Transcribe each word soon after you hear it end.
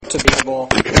to be able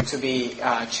to be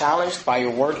challenged by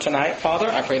your word tonight, Father.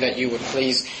 I pray that you would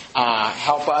please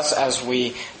help us as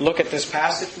we look at this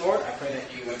passage, Lord. I pray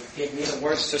that you would give me the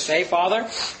words to say, Father,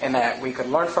 and that we could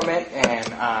learn from it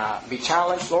and be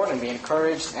challenged, Lord, and be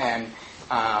encouraged and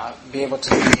be able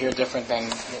to hear different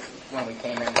things when we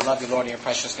came in. We love you, Lord, in your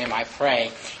precious name I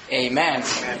pray. Amen.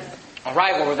 All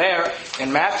right, well, we're there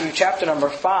in Matthew chapter number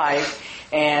 5.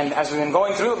 And as we've been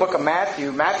going through the book of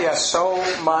Matthew, Matthew has so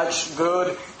much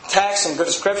good text and good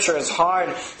scripture. It's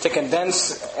hard to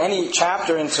condense any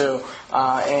chapter into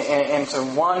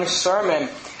one sermon.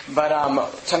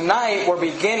 But tonight we're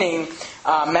beginning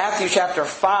Matthew chapter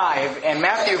 5. And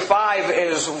Matthew 5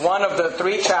 is one of the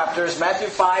three chapters. Matthew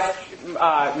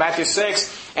 5, Matthew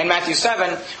 6, and Matthew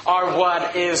 7 are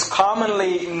what is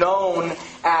commonly known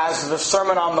as the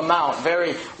Sermon on the Mount.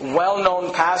 Very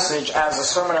well-known passage as the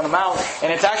Sermon on the Mount.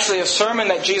 And it's actually a sermon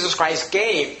that Jesus Christ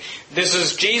gave. This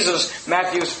is Jesus.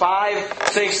 Matthew 5,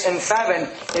 6, and 7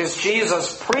 is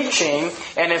Jesus preaching.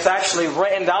 And it's actually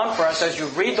written down for us. As you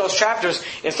read those chapters,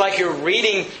 it's like you're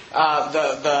reading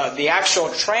the actual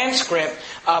transcript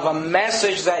of a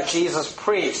message that Jesus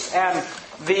preached. And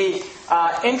the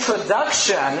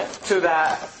introduction to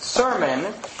that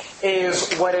sermon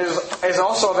is what is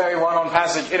also a very well-known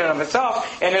passage in and of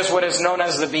itself, and is what is known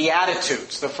as the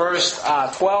Beatitudes. The first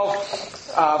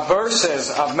 12 verses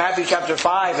of Matthew chapter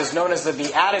 5 is known as the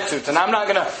Beatitudes. And I'm not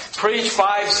going to preach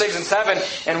 5, 6, and 7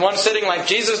 in one sitting like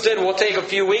Jesus did. We'll take a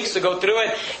few weeks to go through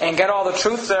it and get all the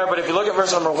truth there. But if you look at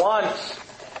verse number 1,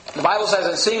 the Bible says,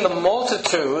 "And seeing the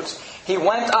multitudes, He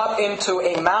went up into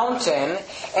a mountain,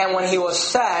 and when He was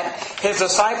set, His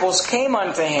disciples came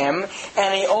unto Him,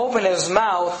 and He opened His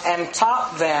mouth and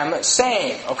taught them,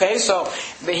 saying," okay, so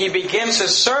He begins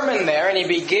His sermon there, and He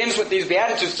begins with these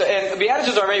Beatitudes. And the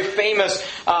Beatitudes are a very famous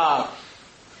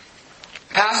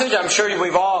passage. I'm sure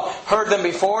we've all heard them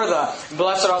before. The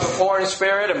blessed are the poor in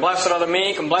spirit, and blessed are the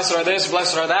meek, and blessed are this,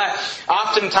 blessed are that.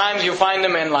 Oftentimes you find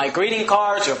them in like greeting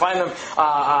cards. You'll find them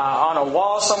on a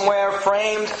wall somewhere,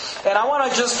 framed. And I want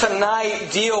to just tonight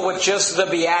deal with just the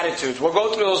Beatitudes. We'll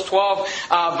go through those 12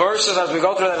 verses as we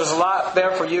go through that. There's a lot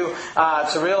there for you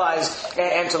to realize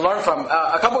and to learn from.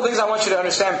 A couple of things I want you to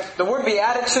understand. The word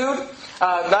beatitude,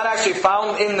 not actually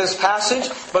found in this passage,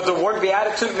 but the word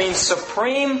beatitude means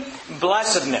supreme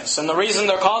blessedness. And the reason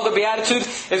they're called the Beatitude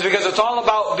is because it's all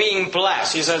about being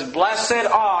blessed. He says, "Blessed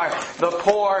are the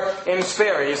poor in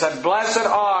spirit." He said, "Blessed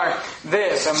are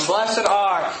this, and blessed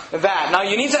are that." Now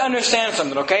you need to understand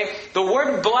something, okay? The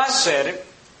word blessed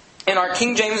in our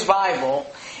King James Bible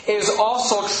is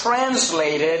also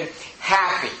translated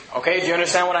happy. Okay, do you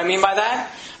understand what I mean by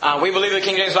that? We believe the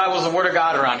King James Bible is the Word of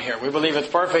God around here. We believe it's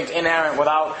perfect, inerrant,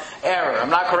 without error. I'm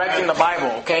not correcting the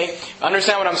Bible, okay?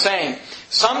 Understand what I'm saying?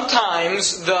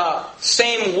 Sometimes the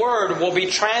same word will be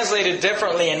translated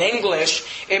differently in English.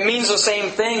 It means the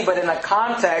same thing, but in a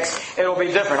context, it will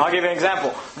be different. I'll give you an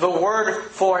example. The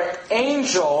word for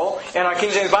angel in our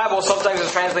King James Bible sometimes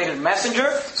is translated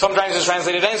messenger, sometimes it's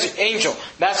translated angel.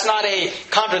 That's not a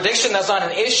contradiction, that's not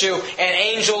an issue. An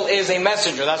angel is a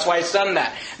messenger. That's why it's done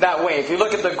that way. If you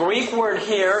look at the Greek word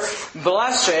here,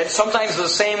 blessed, sometimes the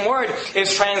same word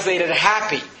is translated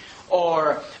happy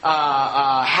or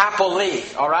happily.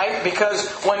 Alright? Because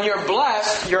when you're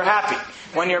blessed, you're happy.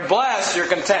 When you're blessed, you're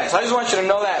content. So I just want you to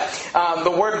know that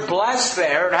the word blessed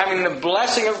there, having the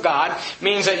blessing of God,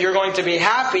 means that you're going to be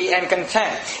happy and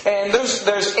content. And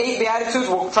there's 8 Beatitudes.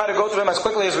 We'll try to go through them as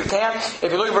quickly as we can.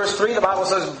 If you look at verse 3, the Bible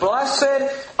says,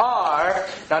 "Blessed are..."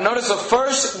 Now notice the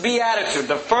first Beatitude,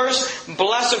 the first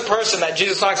blessed person that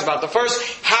Jesus talks about, the first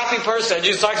happy person that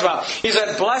Jesus talks about. He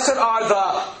said, "Blessed are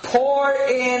the poor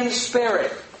in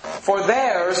spirit, for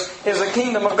theirs is the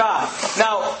kingdom of God."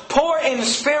 Now, poor in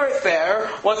spirit there,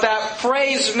 what that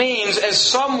phrase means is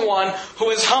someone who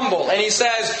is humble. And he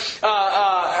says,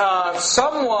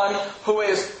 someone who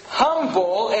is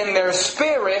humble in their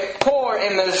spirit, poor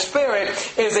in their spirit,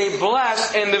 is a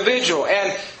blessed individual.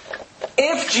 And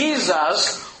if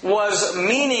Jesus was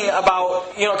meaning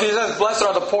about, because he says, "Blessed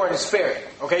are the poor in spirit."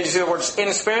 Okay, you see the word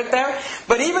 "in spirit" there?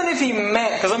 But even if he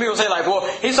meant, because some people say like, well,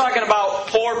 he's talking about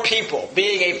poor people,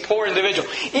 being a poor individual.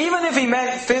 Even if he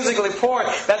meant physically poor,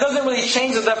 that doesn't really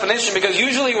change the definition, because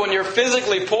usually when you're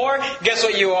physically poor, guess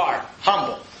what you are?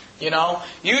 Humble.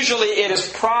 Usually it is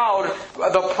proud.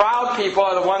 The proud people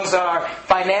are the ones that are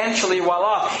financially well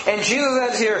off. And Jesus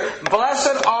says here,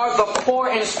 "Blessed are the poor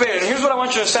in spirit." And here's what I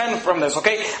want you to send from this,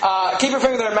 okay? Keep your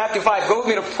finger there in Matthew 5. Go with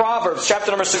me to Proverbs,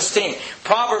 chapter number 16.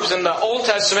 Proverbs in the Old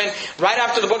Testament, right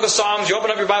after the book of Psalms. You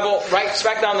open up your Bible, right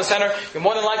smack down the center. You'll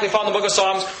more than likely find the book of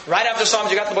Psalms. Right after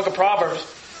Psalms, you got the book of Proverbs.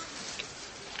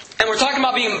 And we're talking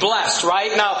about being blessed,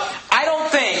 right? Now, I don't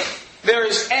think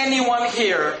is anyone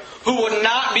here who would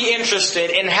not be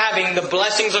interested in having the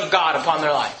blessings of God upon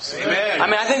their lives. Amen. I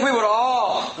mean, I think we would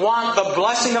all want the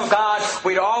blessing of God.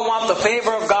 We'd all want the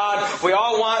favor of God. We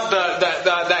all want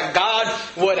that God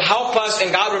would help us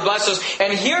and God would bless us.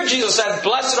 And here Jesus said,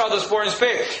 blessed are the poor in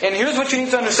spirit. And here's what you need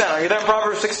to understand. Are you there in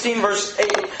Proverbs 16, verse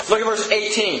 8? Look at verse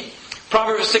 18.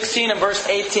 Proverbs 16 and verse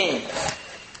 18.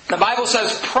 The Bible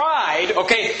says pride,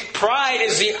 pride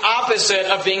is the opposite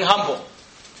of being humble.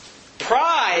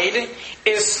 Pride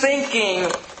is thinking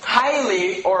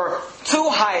highly or too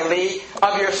highly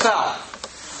of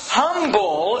yourself.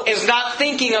 Humble is not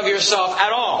thinking of yourself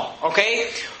at all.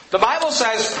 Okay? The Bible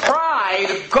says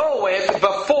pride goeth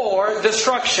before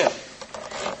destruction,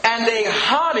 and a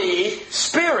haughty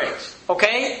spirit.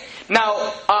 Okay? Now,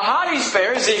 a haughty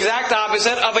spirit is the exact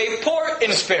opposite of a poor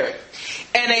in spirit.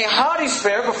 And a haughty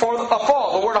spirit before a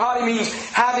fall. The word haughty means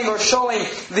having or showing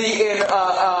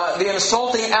the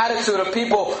insulting attitude of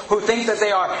people who think that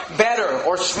they are better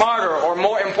or smarter or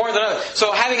more important than others.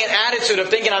 So having an attitude of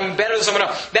thinking I'm better than someone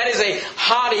else, that is a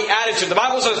haughty attitude. The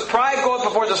Bible says pride goeth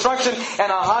before destruction and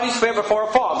a haughty spirit before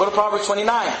a fall. Go to Proverbs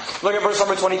 29. Look at verse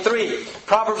number 23.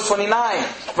 Proverbs 29,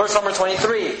 verse number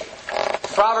 23.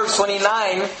 Proverbs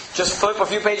 29, just flip a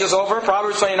few pages over.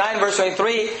 Proverbs 29, verse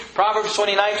 23. Proverbs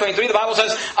 29, 23. The Bible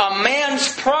says, a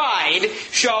man's pride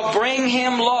shall bring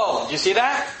him low. Do you see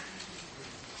that?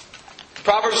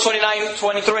 Proverbs 29,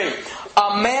 23.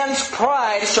 A man's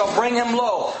pride shall bring him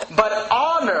low, but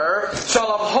honor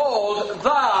shall uphold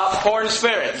the poor in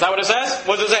spirit. Is that what it says?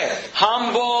 What does it say?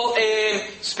 Humble in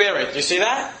spirit. Do you see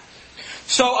that?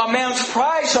 So a man's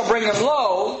pride shall bring him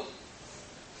low,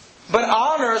 but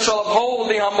honor shall uphold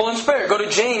the humble in spirit. Go to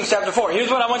James chapter 4. Here's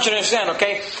what I want you to understand,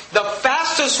 okay? The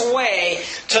fastest way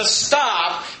to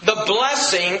stop the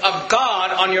blessing of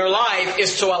God on your life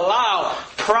is to allow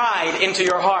pride into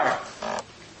your heart.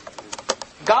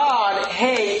 God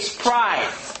hates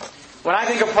pride. When I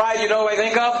think of pride, you know what I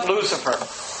think of? Lucifer.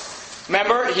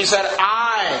 Remember, he said,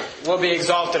 I will be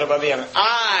exalted above the heaven.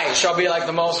 I shall be like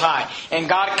the Most High. And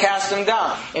God cast him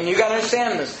down. And you got to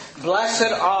understand this.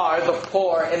 Blessed are the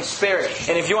poor in spirit.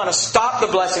 And if you want to stop the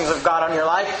blessings of God on your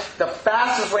life, the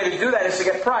fastest way to do that is to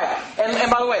get pride.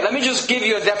 And by the way, let me just give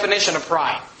you a definition of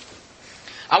pride.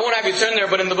 I won't have you turn there,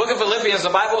 but in the book of Philippians, the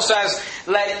Bible says,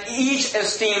 let each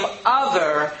esteem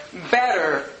other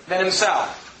better than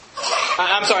himself.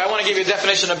 I'm sorry, I want to give you a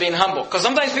definition of being humble. Because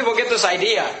sometimes people get this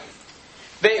idea.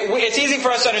 It's easy for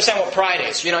us to understand what pride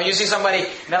is. You know, you see somebody,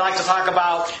 they like to talk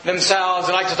about themselves,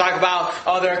 they like to talk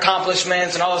about their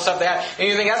accomplishments and all the stuff they have, and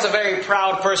you think that's a very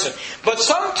proud person. But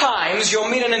sometimes you'll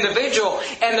meet an individual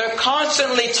and they're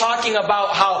constantly talking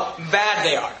about how bad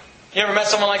they are. You ever met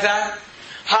someone like that?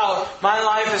 How my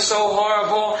life is so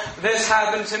horrible, this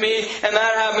happened to me, and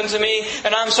that happened to me,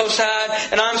 and I'm so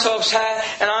sad, and I'm so upset,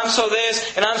 and I'm so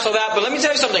this, and I'm so that. But let me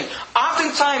tell you something.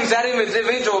 Oftentimes that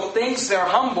individual thinks they're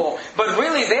humble, but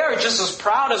really they are just as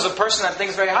proud as a person that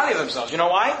thinks very highly of themselves. You know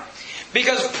why?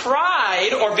 Because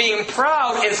pride, or being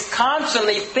proud, is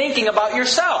constantly thinking about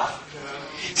yourself.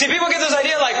 See, people get this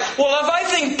idea like, well, if I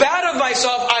think bad of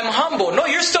myself, I'm humble. No,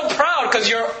 you're still proud because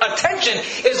your attention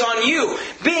is on you.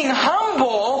 Being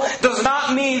humble does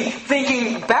not mean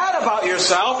thinking bad about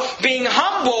yourself. Being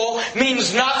humble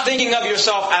means not thinking of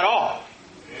yourself at all.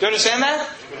 Do you understand that?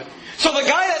 So the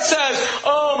guy that says,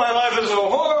 oh, my life is so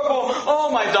horrible, oh,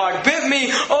 my dog bit me,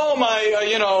 oh,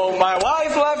 my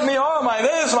wife left me, oh, my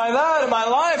this, my that, and my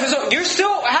life is... You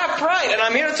still have pride, and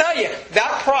I'm here to tell you,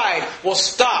 that pride will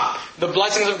stop the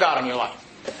blessings of God in your life.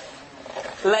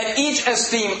 Let each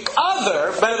esteem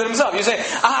other better than himself. You say,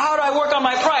 how do I work on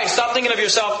my pride? Stop thinking of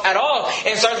yourself at all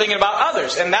and start thinking about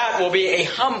others, and that will be a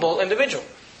humble individual.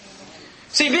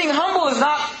 See, being humble is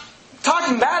not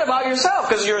talking bad about yourself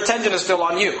because your attention is still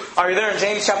on you. Are you there in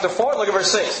James chapter 4? Look at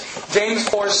verse 6. James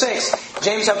 4:6.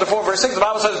 James chapter 4 verse 6. The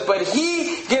Bible says, but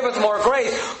he giveth more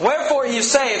grace. Wherefore he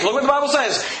saith, look what the Bible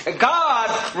says,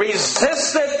 God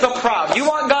resisteth the proud. You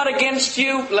want God against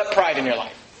you? Let pride in your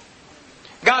life.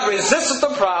 God resisteth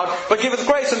the proud, but giveth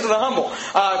grace unto the humble.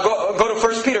 Go to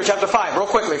 1 Peter chapter 5, real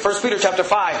quickly. 1 Peter chapter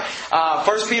 5.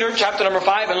 1 Peter chapter number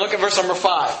 5, and look at verse number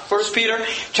 5. 1 Peter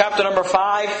chapter number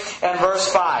 5 and verse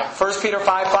 5. 1 Peter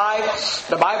 5:5.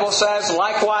 The Bible says,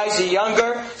 likewise ye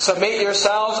younger, submit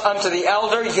yourselves unto the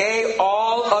elder. Yea,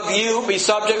 all of you be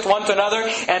subject one to another,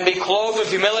 and be clothed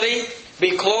with humility.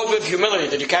 Be clothed with humility.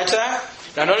 Did you catch that?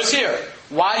 Now notice here.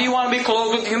 Why do you want to be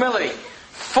clothed with humility?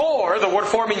 For, the word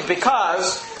for means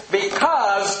because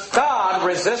God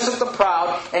resisteth the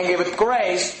proud and giveth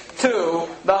grace to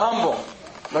the humble.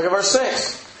 Look at verse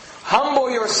 6.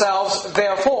 Humble yourselves,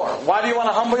 therefore. Why do you want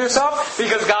to humble yourself?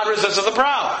 Because God resisteth the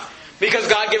proud. Because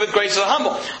God giveth grace to the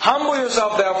humble. Humble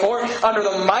yourself, therefore, under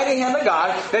the mighty hand of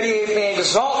God, that He may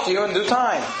exalt you in due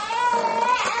time.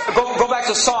 Go back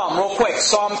to Psalm real quick.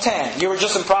 Psalm 10. You were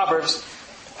just in Proverbs.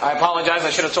 I apologize.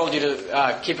 I should have told you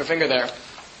to keep your finger there.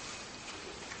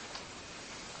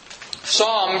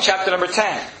 Psalm chapter number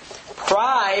 10.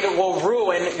 Pride will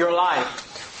ruin your life.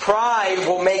 Pride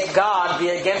will make God be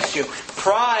against you.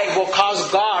 Pride will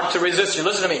cause God to resist you.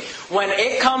 Listen to me. When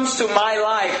it comes to my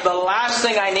life, the last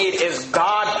thing I need is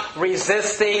God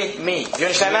resisting me. Do you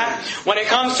understand that? When it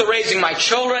comes to raising my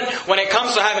children, when it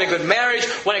comes to having a good marriage,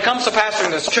 when it comes to pastoring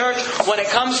this church, when it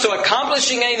comes to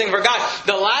accomplishing anything for God,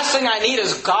 the last thing I need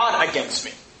is God against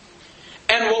me.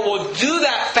 And what will do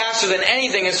that faster than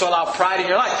anything is to allow pride in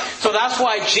your life. So that's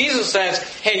why Jesus says,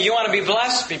 hey, you want to be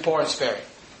blessed? Be poor in spirit.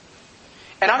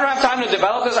 And I don't have time to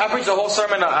develop this. I preached a whole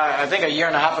sermon, I think a year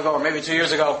and a half ago, or maybe 2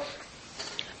 years ago,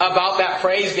 about that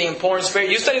phrase, being poor in spirit.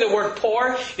 You study the word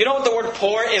poor. You know what the word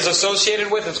poor is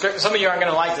associated with in Scripture? Some of you aren't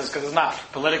going to like this because it's not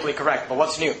politically correct. But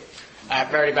what's new?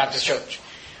 At Verity Baptist Church.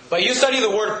 But you study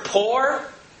the word poor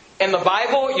in the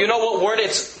Bible, you know what word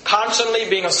it's constantly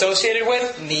being associated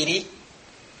with? Needy.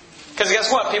 Because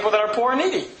guess what? People that are poor are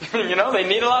needy. They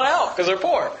need a lot of help because they're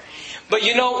poor. But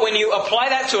when you apply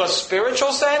that to a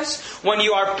spiritual sense, when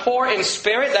you are poor in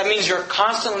spirit, that means you're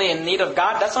constantly in need of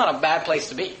God. That's not a bad place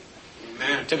to be.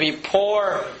 Amen. To be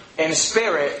poor in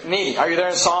spirit, needy. Are you there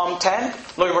in Psalm 10?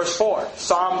 Look at verse 4.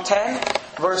 Psalm 10,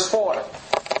 verse 4.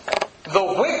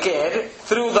 The wicked,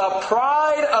 through the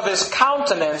pride of his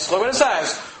countenance, look what it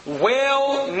says,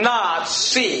 will not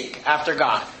seek after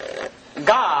God.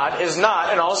 God is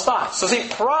not in all his thoughts. So see,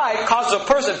 pride causes a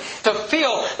person to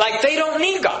feel like they don't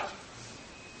need God.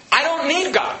 I don't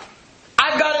need God.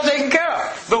 I've got it taken care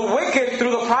of. The wicked,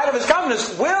 through the pride of his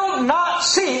countenance, will not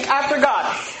seek after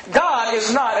God. God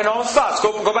is not in all his thoughts.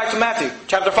 Go back to Matthew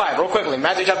chapter 5, real quickly.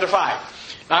 Matthew chapter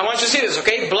 5. Now I want you to see this,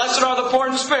 okay? Blessed are the poor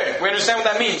in spirit. We understand what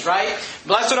that means, right?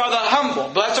 Blessed are the humble.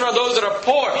 Blessed are those that are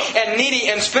poor and needy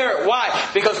in spirit. Why?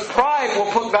 Because pride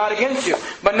will put God against you.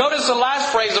 But notice the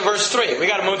last phrase of verse 3. We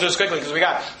got to move to this quickly because we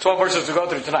got 12 verses to go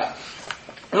through tonight.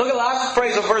 Look at the last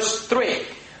phrase of verse 3.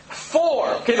 For.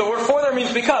 Okay, the word for there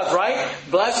means because, right?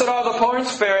 Blessed are the poor in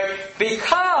spirit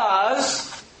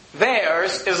because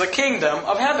theirs is the kingdom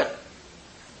of heaven.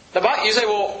 You say,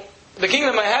 well, the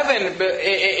kingdom of heaven,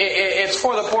 it's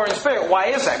for the poor in spirit. Why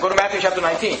is that? Go to Matthew chapter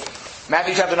 19.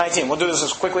 Matthew chapter 19. We'll do this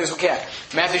as quickly as we can.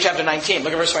 Matthew chapter 19.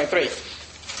 Look at verse 23.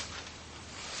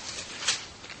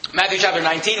 Matthew chapter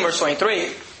 19, verse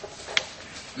 23.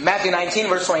 Matthew 19,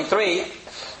 verse 23.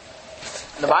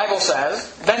 The Bible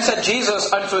says, Then said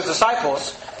Jesus unto his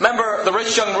disciples. Remember, the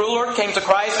rich young ruler came to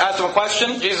Christ, asked him a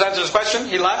question. Jesus answered his question.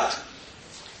 He left.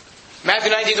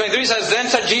 Matthew 19:23 says, Then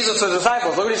said Jesus to his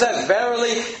disciples. Look what he says.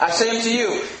 Verily, I say unto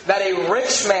you, that a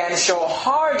rich man shall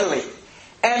hardly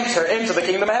enter into the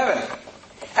kingdom of heaven.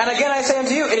 And again I say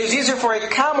unto you, it is easier for a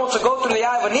camel to go through the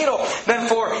eye of a needle than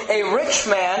for a rich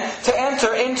man to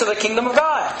enter into the kingdom of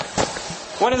God.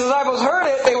 When his disciples heard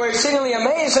it, they were exceedingly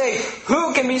amazed, saying,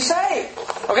 Who can be saved?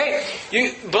 Okay,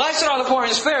 blessed are the poor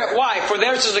in spirit. Why? For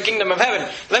theirs is the kingdom of heaven.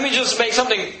 Let me just make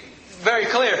something very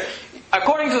clear.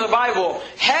 According to the Bible,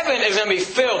 heaven is going to be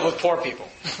filled with poor people.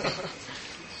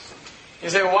 You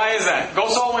say, well, why is that? Go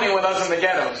soul winning with us in the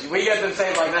ghettos. We get them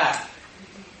saved like that.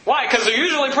 Why? Because they're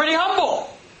usually pretty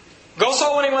humble. Go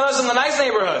soul winning with us in the nice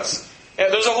neighborhoods.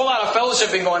 There's a whole lot of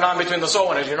fellowshipping going on between the soul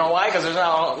winners. You know why? Because there's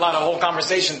not a lot of whole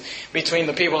conversation between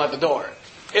the people at the door.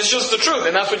 It's just the truth,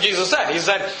 and that's what Jesus said. He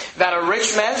said that a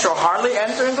rich man shall hardly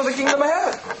enter into the kingdom of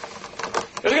heaven.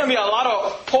 There's going to be a lot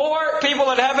of poor people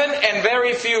in heaven and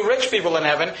very few rich people in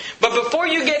heaven. But before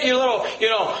you get your little,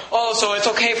 so it's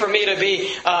okay for me to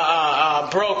be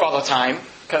broke all the time,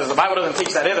 because the Bible doesn't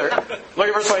teach that either. Look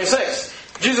at verse 26.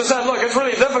 Jesus said, look, it's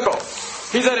really difficult.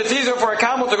 He said it's easier for a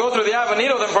camel to go through the eye of a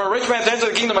needle than for a rich man to enter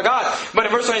the kingdom of God. But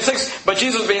in verse 26, but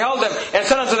Jesus beheld them and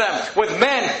said unto them, with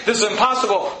men this is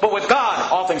impossible, but with God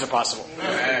all things are possible.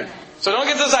 Amen. So don't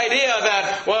get this idea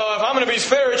that, well, if I'm going to be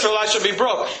spiritual, I should be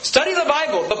broke. Study the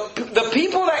Bible. The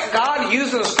people that God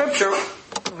used in the Scripture,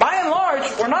 by and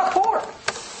large, were not poor.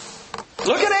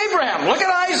 Look at Abraham. Look at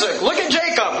Isaac. Look at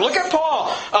Jacob. Look at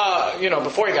Paul.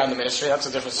 Before he got in the ministry, that's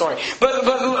a different story. But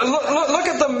look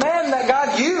at the men that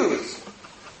God used.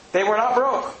 They were not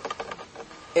broke.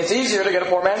 It's easier to get a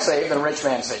poor man saved than a rich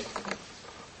man saved.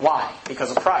 Why?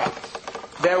 Because of pride.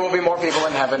 There will be more people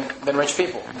in heaven than rich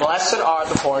people. Blessed are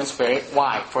the poor in spirit.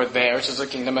 Why? For theirs is the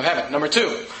kingdom of heaven. Number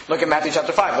 2. Look at Matthew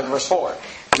chapter 5. Look at verse 4.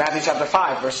 Matthew chapter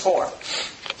 5, verse 4.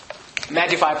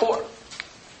 Matthew 5:4.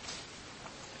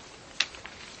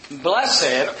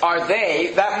 Blessed are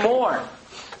they that mourn.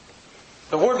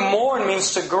 The word mourn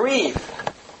means to grieve.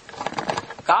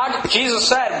 Jesus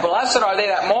said, blessed are they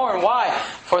that mourn. Why?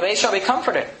 For they shall be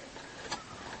comforted.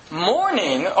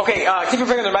 Mourning, okay, keep your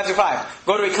finger in Matthew 5.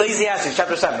 Go to Ecclesiastes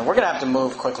chapter 7. We're going to have to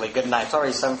move quickly. Good night. It's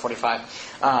already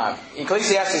 7:45.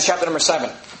 Ecclesiastes chapter number 7.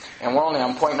 And we're only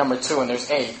on point number 2 and there's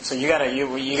 8. So you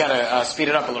gotta speed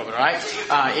it up a little bit, alright?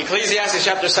 Ecclesiastes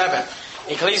chapter 7.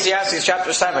 Ecclesiastes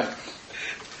chapter 7.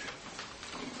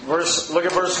 Look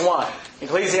at verse 1.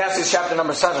 Ecclesiastes chapter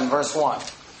number 7, verse 1.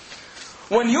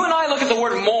 When you and I look at the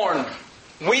word mourn,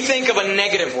 we think of a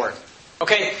negative word.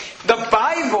 Okay? The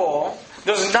Bible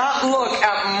does not look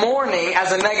at mourning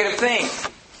as a negative thing.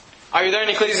 Are you there in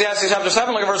Ecclesiastes chapter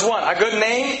 7? Look at verse 1. A good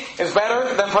name is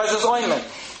better than precious ointment,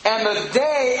 and the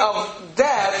day of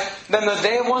death than the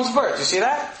day of one's birth. You see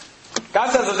that?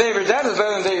 God says the day of your death is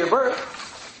better than the day of your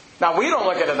birth. Now we don't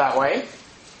look at it that way.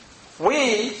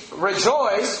 We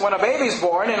rejoice when a baby's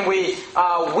born, and we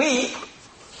weep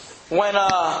when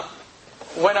a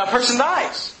person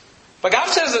dies. But God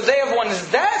says the day of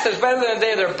one's death is better than the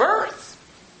day of their birth.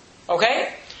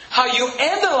 Okay? How you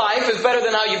end a life is better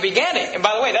than how you began it. And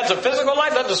by the way, that's a physical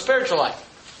life, that's a spiritual life.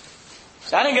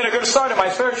 So I didn't get a good start in my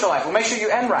spiritual life. Well, make sure you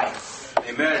end right.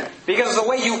 Amen. Because the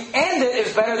way you end it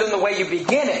is better than the way you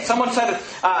begin it. Someone said,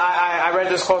 I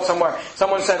read this quote somewhere.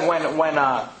 Someone said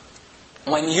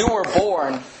when you were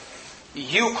born,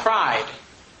 you cried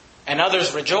and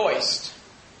others rejoiced.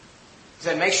 He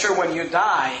said, make sure when you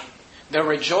die, they're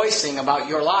rejoicing about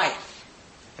your life.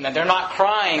 And that they're not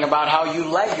crying about how you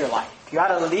led your life. You ought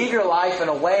to lead your life in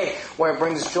a way where it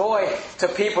brings joy to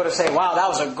people to say, wow, that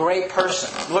was a great person.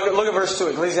 Look at verse 2,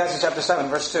 Ecclesiastes chapter 7,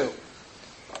 verse 2.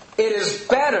 It is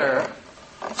better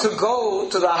to go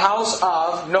to the house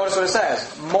of, notice what it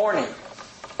says, mourning.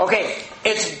 Okay,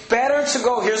 it's better to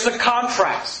go, here's the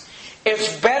contrast.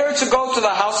 It's better to go to the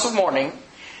house of mourning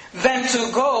than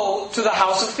to go to the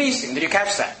house of feasting. Did you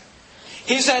catch that?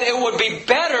 He said it would be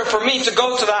better for me to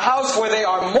go to the house where they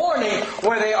are mourning,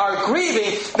 where they are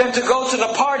grieving, than to go to the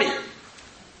party,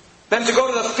 than to go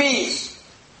to the feast.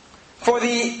 For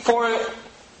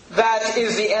that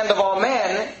is the end of all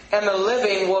men, and the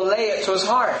living will lay it to his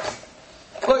heart.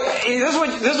 Look, this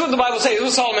is what the Bible says. This is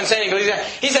what Solomon saying.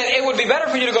 He said it would be better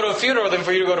for you to go to a funeral than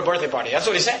for you to go to a birthday party. That's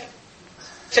what he said.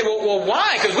 Say, well,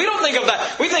 why? Because we don't think of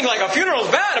that. We think like a funeral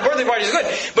is bad, a birthday party is good.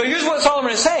 But here's what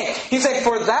Solomon is saying. He said,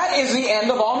 for that is the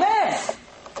end of all men.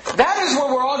 That is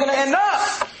where we're all going to end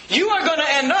up. You are going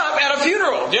to end up at a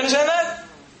funeral. Do you understand that?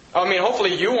 I mean,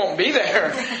 hopefully you won't be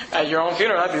there at your own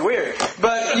funeral. That'd be weird.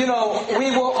 But, we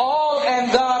will all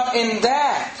end up in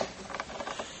that.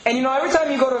 And every time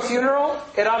you go to a funeral,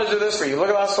 it ought to do this for you. Look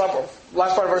at last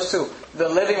part of verse 2. The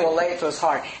living will lay it to his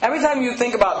heart. Every time you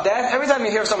think about death, every time you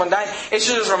hear of someone dying, it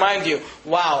should just remind you,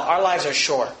 wow, our lives are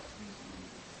short.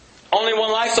 Only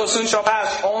one life so soon shall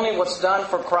pass. Only what's done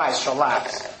for Christ shall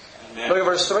last. Amen. Look at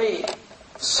verse 3.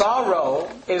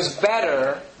 Sorrow is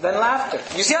better than laughter.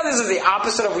 You see how this is the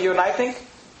opposite of what you and I think?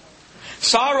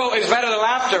 Sorrow is better than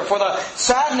laughter. For the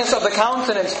sadness of the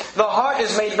countenance, the heart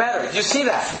is made better. Do you see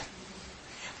that?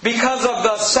 Because of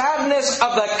the sadness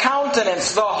of the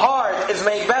countenance, the heart is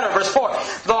made better. Verse 4.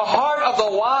 The heart of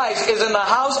the wise is in the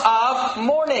house of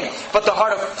mourning, but the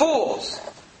heart of fools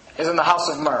is in the house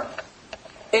of mirth.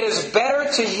 It is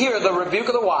better to hear the rebuke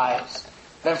of the wise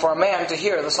than for a man to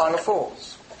hear the song of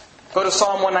fools. Go to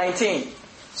Psalm 119.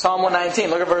 Psalm 119,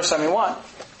 look at verse 71.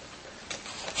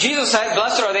 Jesus said,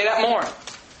 blessed are they that mourn.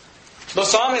 The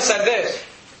psalmist said this.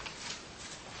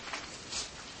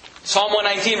 Psalm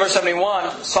 119, verse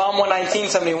 71. Psalm 119,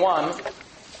 71.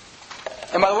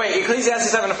 And by the way,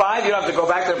 Ecclesiastes 7:5, you don't have to go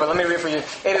back there, but let me read for you.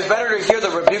 It is better to hear the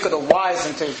rebuke of the wise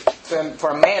than for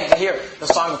a man to hear the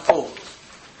song of fools.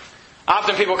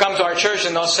 Often people come to our church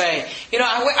and they'll say,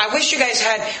 I wish you guys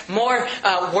had more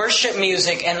worship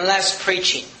music and less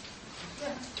preaching.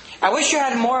 I wish you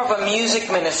had more of a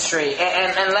music ministry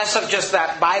and less of just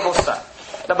that Bible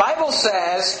stuff. The Bible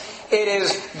says it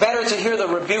is better to hear the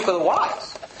rebuke of the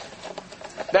wise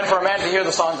than for a man to hear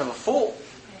the songs of a fool.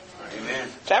 Amen.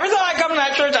 So every time I come to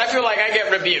that church, I feel like I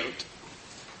get rebuked.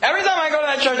 Every time I go to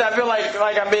that church, I feel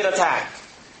like I'm being attacked.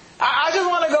 I just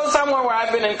want to go somewhere where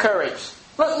I've been encouraged.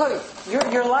 Look,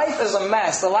 your life is a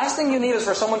mess. The last thing you need is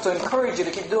for someone to encourage you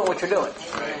to keep doing what you're doing.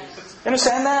 You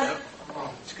understand that?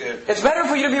 It's good. It's better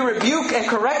for you to be rebuked and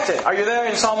corrected. Are you there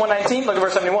in Psalm 119? Look at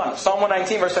verse 71. Psalm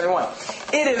 119, verse 71.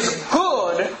 It is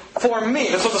good for me.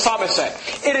 That's what the psalmist said.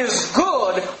 It is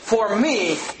good for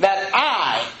me that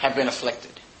I have been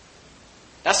afflicted.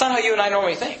 That's not how you and I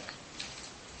normally think.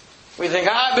 We think,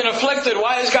 I've been afflicted.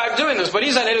 Why is God doing this? But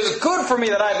he said, it is good for me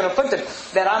that I have been afflicted,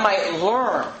 that I might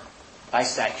learn thy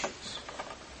statutes.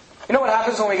 You know what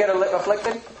happens when we get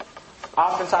afflicted?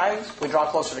 Oftentimes, we draw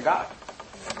closer to God.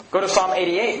 Go to Psalm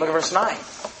 88, look at verse 9.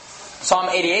 Psalm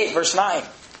 88, verse 9.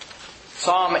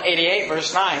 Psalm 88,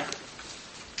 verse 9.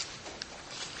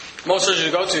 Most churches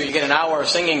you go to, you get an hour of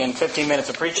singing and 15 minutes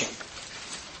of preaching.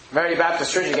 Verity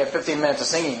Baptist Church, you get 15 minutes of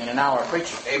singing and an hour of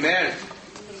preaching. Amen.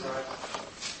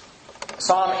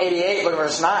 Psalm 88, look at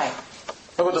verse 9.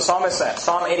 Look what the psalmist says.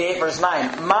 Psalm 88, verse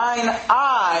 9. Mine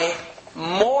eye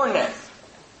mourneth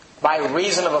by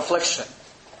reason of affliction.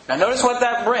 Now notice what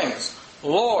that brings.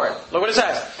 Lord, look what it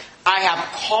says. I have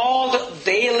called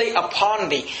daily upon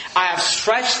Thee. I have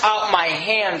stretched out my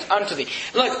hands unto Thee.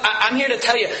 Look, I'm here to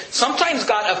tell you, sometimes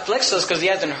God afflicts us because He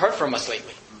hasn't heard from us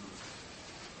lately.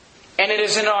 And it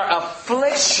is in our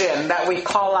affliction that we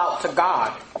call out to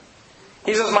God.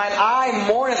 He says, mine eye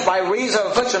mourneth by reason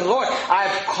of affliction. Lord, I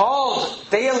have called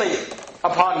daily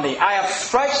upon Thee. I have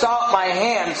stretched out my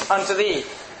hands unto Thee.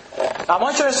 Now, I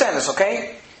want you to understand this,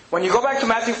 okay? When you go back to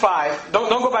Matthew 5, don't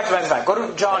go back to Matthew 5. Go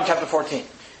to John chapter 14.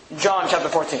 John chapter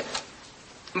 14.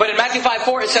 But in Matthew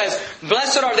 5:4 it says,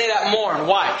 blessed are they that mourn.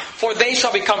 Why? For they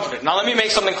shall be comforted. Now let me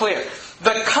make something clear.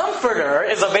 The Comforter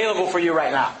is available for you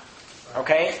right now.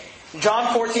 Okay? John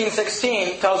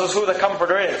 14:16 tells us who the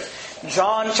Comforter is.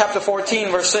 John chapter 14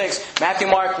 verse 6. Matthew,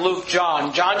 Mark, Luke,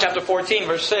 John. John chapter 14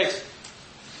 verse 6.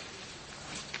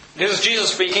 This is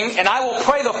Jesus speaking. And I will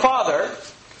pray the Father,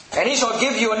 and He shall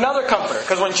give you another Comforter.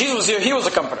 Because when Jesus was here, He was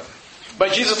a Comforter.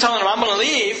 But Jesus is telling him, I'm going to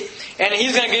leave, and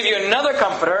He's going to give you another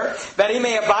Comforter that He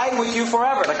may abide with you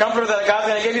forever. The Comforter that God's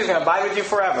going to give you is going to abide with you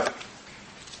forever.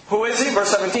 Who is He?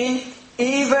 Verse 17.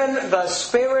 Even the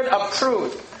Spirit of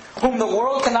truth, whom the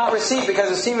world cannot receive,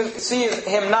 because it seeth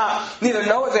Him not, neither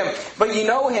knoweth Him, but ye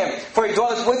know Him, for He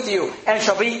dwelleth with you, and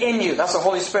shall be in you. That's the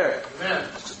Holy Spirit. Amen.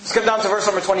 Skip down to verse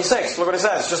number 26. Look what it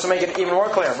says, just to make it even more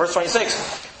clear. Verse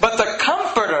 26. But the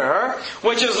Comforter,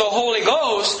 which is the Holy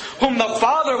Ghost, whom the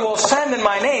Father will send in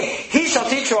my name, He shall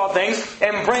teach you all things,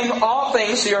 and bring all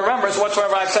things to your remembrance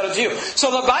whatsoever I have said unto you. So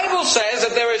the Bible says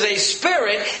that there is a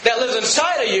Spirit that lives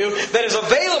inside of you, that is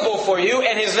available for you,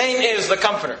 and His name is the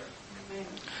Comforter.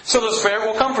 So the Spirit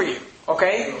will comfort you.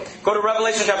 Okay? Go to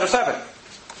Revelation chapter 7.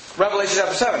 Revelation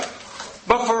chapter 7.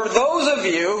 But for those of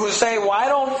you who say, well, I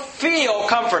don't feel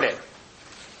comforted.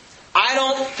 I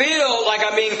don't feel like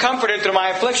I'm being comforted through my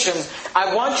afflictions.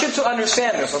 I want you to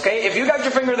understand this, okay? If you got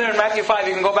your finger there in Matthew 5,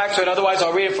 you can go back to it. Otherwise,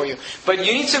 I'll read it for you. But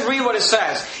you need to read what it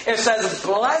says. It says,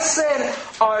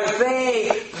 blessed are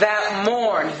they that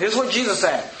mourn. This is what Jesus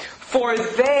said. For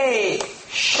they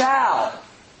shall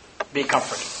be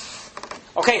comforted.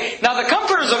 Okay, now the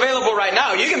Comforter is available right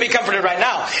now. You can be comforted right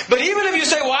now. But even if you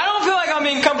say, well, I don't feel like I'm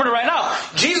being comforted right now,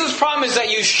 Jesus promised that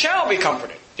you shall be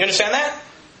comforted. You understand that?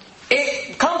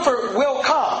 Comfort will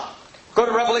come. Go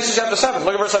to Revelation chapter 7.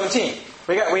 Look at verse 17.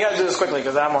 We got to do this quickly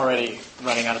because I'm already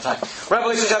running out of time.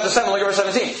 Revelation chapter 7, look at verse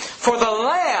 17. For the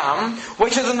Lamb,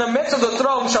 which is in the midst of the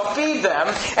throne, shall feed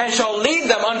them, and shall lead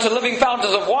them unto living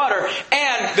fountains of water.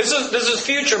 And, this is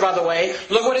future, by the way.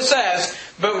 Look what it says.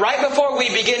 But right before we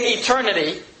begin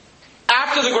eternity,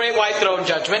 after the great white throne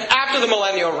judgment, after the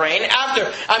millennial reign,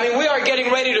 we are getting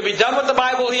ready to be done with the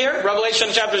Bible here, Revelation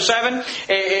chapter 7,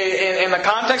 in the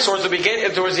context, towards the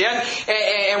end,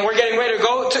 and we're getting ready to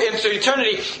go into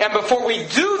eternity. And before we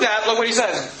do that, look what He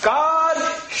says. God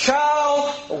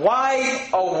shall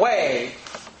wipe away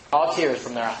all tears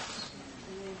from their eyes.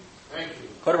 Thank you.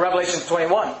 Go to Revelation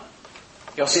 21.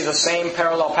 You'll see the same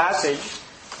parallel passage.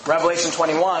 Revelation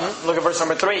 21, look at verse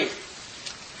number 3.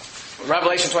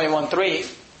 Revelation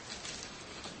 21:3.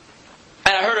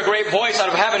 And I heard a great voice out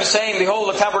of heaven saying,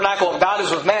 behold, the tabernacle of God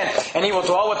is with men, and He will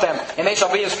dwell with them, and they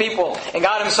shall be His people, and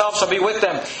God Himself shall be with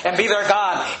them, and be their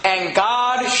God. And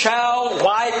God shall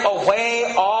wipe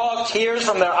away all tears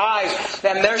from their eyes,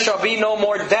 and there shall be no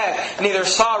more death, neither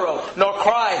sorrow, nor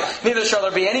cry, neither shall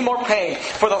there be any more pain.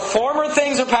 For the former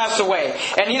things are passed away.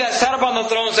 And He that sat upon the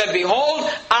throne said, behold,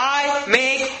 I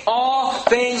make all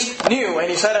things new. And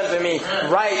He said unto me,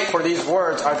 write, for these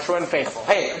words are true and faithful.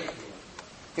 Hey,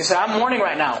 you say, I'm mourning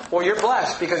right now. Well, you're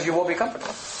blessed because you will be comforted.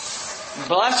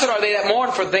 Blessed are they that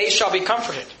mourn, for they shall be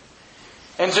comforted.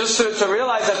 And just to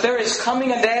realize that there is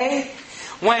coming a day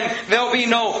when there'll be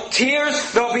no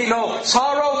tears, there'll be no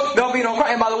sorrow, there'll be no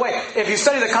cry. And by the way, if you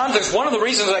study the context, one of the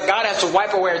reasons that God has to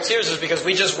wipe away our tears is because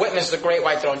we just witnessed the great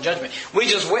white throne judgment. We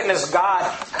just witnessed God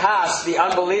cast the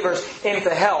unbelievers into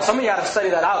hell. Some of you ought to study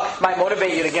that out. It might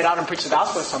motivate you to get out and preach the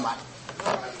gospel to somebody.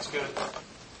 That's good.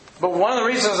 But one of the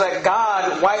reasons that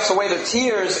God wipes away the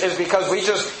tears is because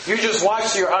you just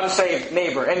watched your unsaved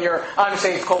neighbor and your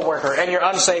unsaved coworker and your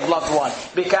unsaved loved one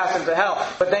be cast into hell.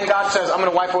 But then God says, I'm going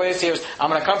to wipe away the tears.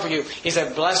 I'm going to comfort you. He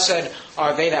said, blessed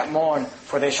are they that mourn,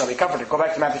 for they shall be comforted. Go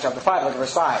back to Matthew chapter 5, look at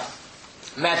verse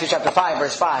 5. Matthew chapter 5,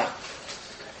 verse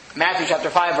 5. Matthew chapter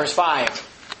 5, verse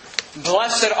 5.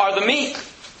 Blessed are the meek.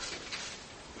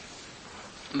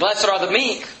 Blessed are the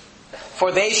meek,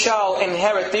 for they shall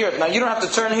inherit the earth. Now, you don't have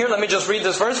to turn here. Let me just read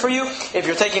this verse for you. If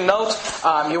you're taking notes,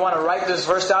 you want to write this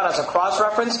verse down as a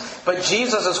cross-reference. But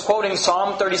Jesus is quoting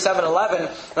Psalm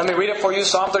 37:11. Let me read it for you.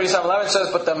 Psalm 37:11 says,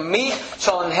 but the meek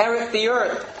shall inherit the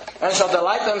earth, and shall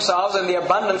delight themselves in the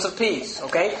abundance of peace.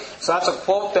 Okay? So that's a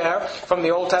quote there from the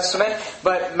Old Testament.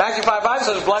 But Matthew 5:5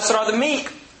 says, blessed are the meek,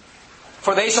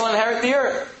 for they shall inherit the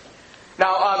earth.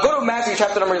 Now, go to Matthew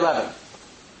chapter number 11.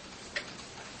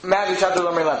 Matthew chapter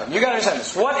number 11. You got to understand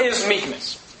this. What is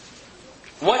meekness?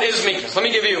 What is meekness? Let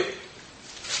me give you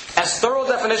as thorough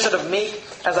definition of meek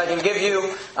as I can give you.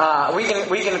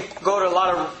 We can go to a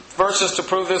lot of verses to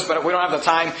prove this, but we don't have the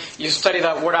time. You study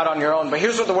that word out on your own. But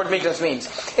here's what the word meekness means.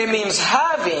 It means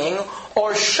having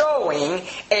or showing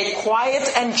a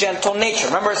quiet and gentle nature.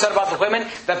 Remember I said about the women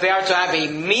that they are to have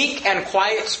a meek and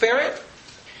quiet spirit?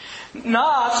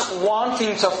 Not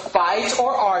wanting to fight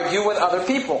or argue with other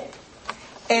people.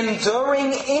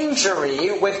 Enduring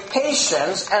injury with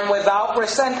patience and without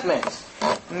resentment.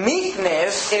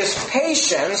 Meekness is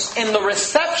patience in the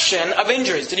reception of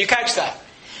injuries. Did you catch that?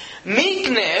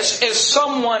 Meekness is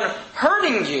someone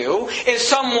hurting you, is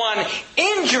someone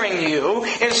injuring you,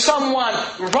 is someone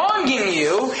wronging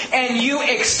you, and you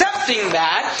accepting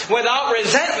that without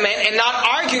resentment and not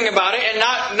arguing about it and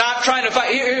not trying to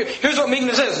fight. Here's what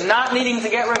meekness is. Not needing to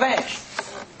get revenge.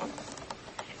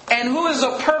 And who is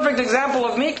a perfect example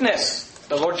of meekness?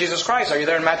 The Lord Jesus Christ. Are you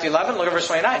there in Matthew 11? Look at verse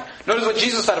 29. Notice what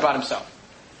Jesus said about Himself.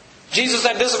 Jesus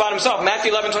said this about Himself.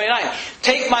 Matthew 11:29.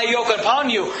 Take my yoke upon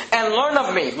you and learn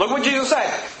of me. Look what Jesus said.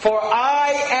 For I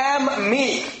am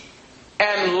meek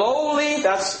and lowly,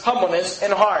 that's humbleness,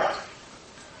 in heart.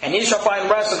 And ye shall find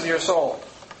rest of your soul.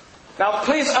 Now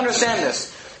please understand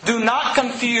this. Do not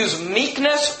confuse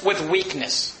meekness with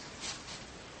weakness.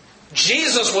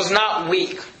 Jesus was not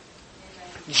weak.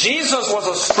 Jesus was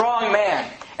a strong man.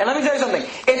 And let me tell you something.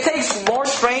 It takes more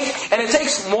strength, and it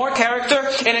takes more character,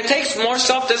 and it takes more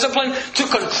self-discipline to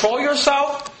control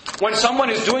yourself when someone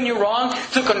is doing you wrong,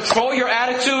 to control your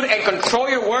attitude and control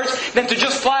your words, than to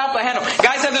just fly off the handle.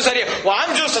 Guys have this idea, well,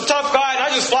 I'm just a tough guy, and I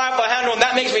just fly off the handle, and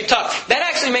that makes me tough. That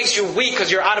actually makes you weak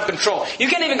because you're out of control. You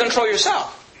can't even control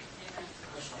yourself.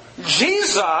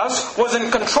 Jesus was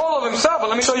in control of Himself. But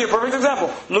let me show you a perfect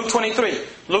example. Luke 23.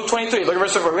 Luke 23. Look at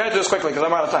verse 34. We've got to do this quickly because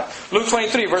I'm out of time. Luke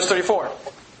 23, verse 34.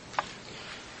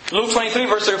 Luke 23,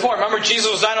 verse 34. Remember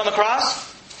Jesus was dying on the cross?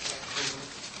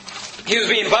 He was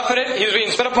being buffeted. He was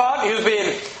being spit upon. He was being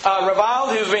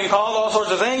reviled. He was being called all sorts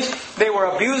of things. They were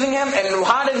abusing Him. And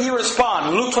how did He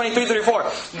respond? Luke 23, 34.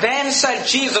 Then said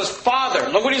Jesus, Father.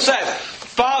 Look what He says.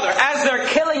 Father, as they're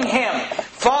killing Him,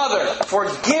 Father,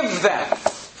 forgive them,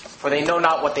 for they know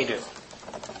not what they do.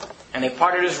 And they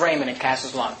parted His raiment and cast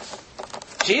His lungs.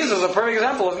 Jesus is a perfect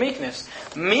example of meekness.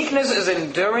 Meekness is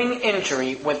enduring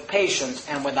injury with patience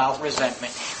and without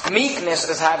resentment. Meekness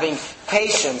is having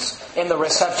patience in the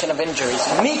reception of injuries.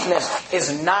 Meekness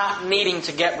is not needing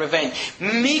to get revenge.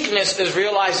 Meekness is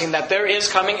realizing that there is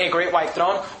coming a great white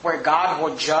throne where God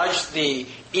will judge the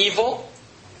evil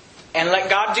and let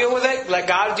God deal with it. Let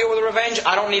God deal with the revenge.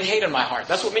 I don't need hate in my heart.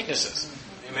 That's what meekness is.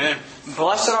 Amen.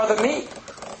 Blessed are the meek,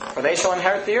 for they shall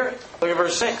inherit the earth. Look at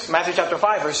verse 6. Matthew chapter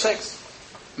 5, verse 6.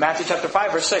 Matthew chapter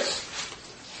 5, verse 6.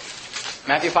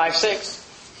 Matthew 5, 6.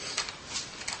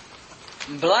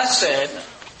 Blessed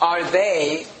are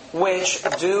they which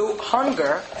do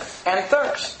hunger and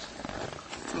thirst.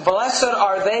 Blessed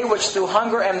are they which do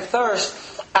hunger and thirst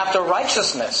after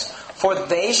righteousness, for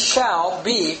they shall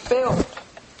be filled.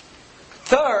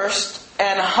 Thirst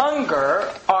and hunger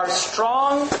are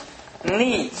strong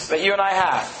needs that you and I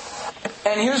have.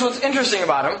 And here's what's interesting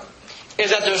about them,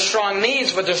 is that there's strong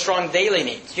needs, but there's strong daily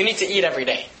needs. You need to eat every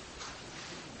day.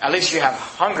 At least you have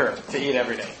hunger to eat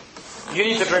every day. You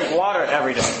need to drink water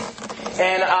every day.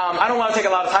 And I don't want to take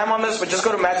a lot of time on this, but just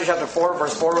go to Matthew chapter 4,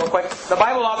 verse 4 real quick. The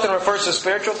Bible often refers to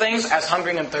spiritual things as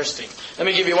hungering and thirsting. Let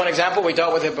me give you one example. We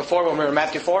dealt with it before when we were in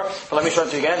Matthew 4, but let me show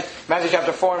it to you again. Matthew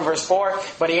chapter 4 and verse 4.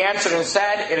 But He answered and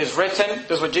said, it is written,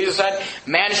 this is what Jesus said,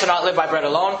 man shall not live by bread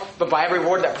alone, but by every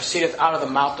word that proceedeth out of the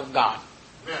mouth of God.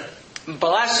 Amen.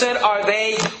 Blessed are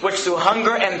they which do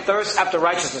hunger and thirst after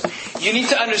righteousness. You need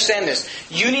to understand this.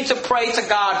 You need to pray to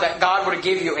God that God would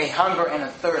give you a hunger and a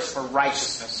thirst for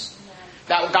righteousness.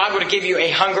 that God would give you a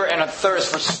hunger and a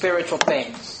thirst for spiritual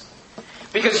things.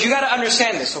 Because you got to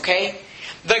understand this, okay?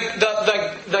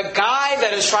 The guy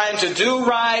that is trying to do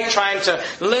right, trying to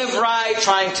live right,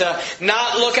 trying to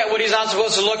not look at what he's not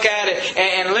supposed to look at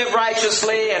and live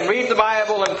righteously and read the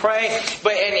Bible and pray,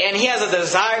 and he has a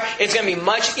desire, it's going to be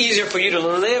much easier for you to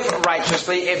live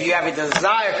righteously if you have a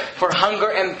desire for hunger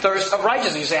and thirst of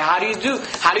righteousness. You say, how do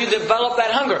you develop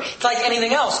that hunger? It's like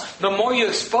anything else. The more you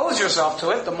expose yourself to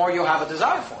it, the more you'll have a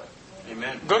desire for it.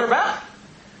 Amen. Good or bad.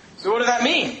 So what does that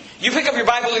mean? You pick up your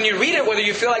Bible and you read it whether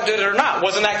you feel like doing it or not.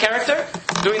 Wasn't that character?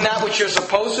 Doing that which you're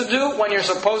supposed to do when you're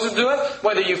supposed to do it,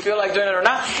 whether you feel like doing it or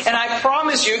not. And I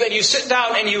promise you that you sit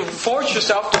down and you force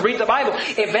yourself to read the Bible.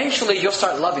 Eventually you'll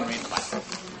start loving reading the Bible.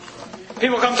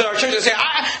 People come to our church and say,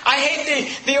 I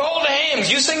hate the old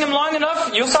hymns. You sing them long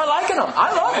enough, you'll start liking them.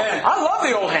 I love them. I love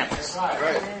the old hymns.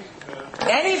 Right.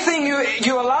 Anything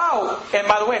you allow, and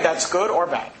by the way, that's good or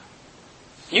bad.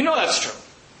 You know that's true.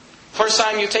 First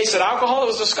time you tasted alcohol, it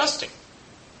was disgusting.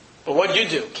 But what'd you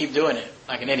do? Keep doing it,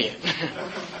 like an idiot.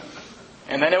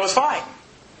 And then it was fine.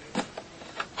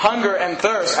 Hunger and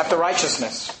thirst after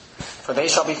righteousness, for they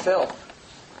shall be filled.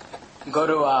 Go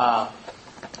to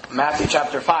Matthew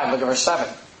chapter 5, look at verse 7.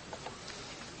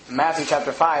 Matthew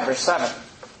chapter 5, verse 7.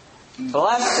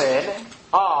 Blessed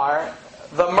are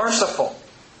the merciful.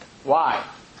 Why?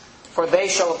 For they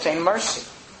shall obtain mercy.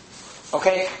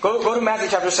 Okay, go to Matthew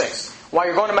chapter 6. While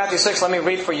you're going to Matthew 6, let me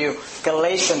read for you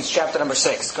Galatians chapter number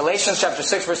 6. Galatians chapter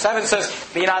 6 verse 7 says,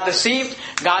 Be not deceived,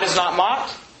 God is not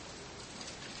mocked.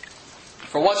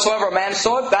 For whatsoever a man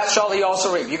soweth, that shall he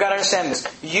also reap. You got to understand this.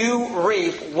 You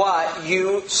reap what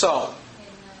you sow.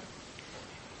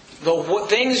 The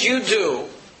things you do,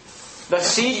 the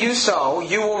seed you sow,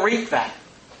 you will reap that.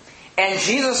 And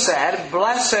Jesus said,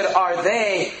 Blessed are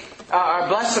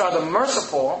the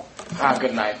merciful.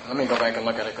 Good night. Let me go back and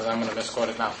look at it because I'm going to misquote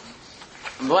it now.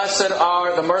 Blessed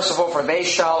are the merciful, for they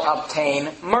shall obtain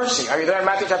mercy. Are you there in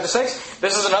Matthew chapter 6?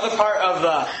 This is another part of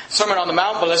the Sermon on the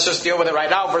Mount, but let's just deal with it right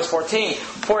now. Verse 14.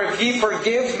 For if ye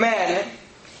forgive men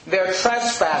their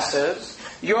trespasses,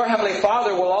 your heavenly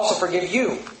Father will also forgive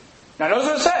you. Now notice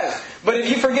what it says. But if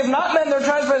ye forgive not men their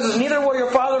trespasses, neither will your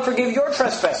Father forgive your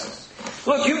trespasses.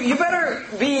 Look, you better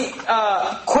be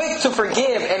quick to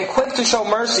forgive and quick to show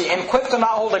mercy and quick to not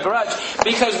hold a grudge.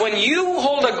 Because when you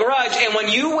hold a grudge and when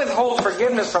you withhold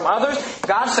forgiveness from others,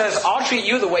 God says, I'll treat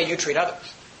you the way you treat others.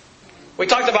 We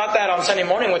talked about that on Sunday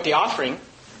morning with the offering.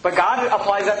 But God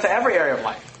applies that to every area of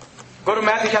life. Go to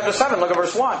Matthew chapter 7, look at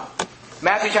verse 1.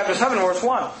 Matthew chapter 7, verse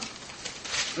 1.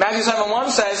 Matthew 7:1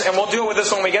 says, and we'll deal with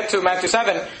this when we get to Matthew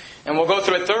 7, and we'll go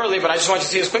through it thoroughly, but I just want you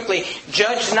to see this quickly.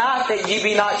 Judge not that ye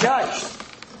be not judged.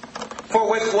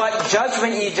 For with what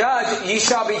judgment ye judge, ye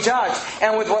shall be judged.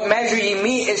 And with what measure ye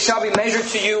meet, it shall be measured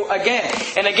to you again.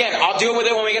 And again, I'll deal with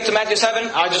it when we get to Matthew 7.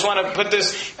 I just want to put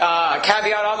this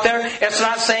caveat out there. It's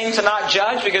not saying to not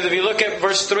judge, because if you look at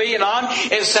verse 3 and on,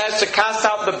 it says to cast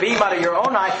out the beam out of your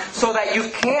own eye, so that you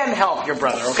can help your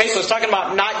brother. Okay, so it's talking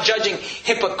about not judging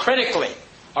hypocritically.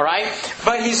 Alright?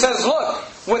 But he says, look,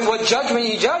 with what judgment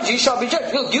ye judge, ye shall be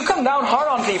judged. Look, you come down hard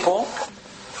on people,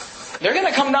 they're going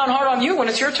to come down hard on you when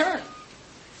it's your turn.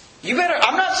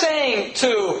 I'm not saying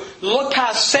to look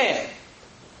past sin.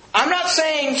 I'm not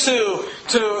saying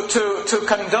to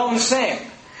condone sin.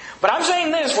 But I'm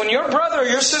saying this, when your brother or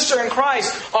your sister in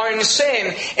Christ are in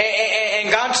sin and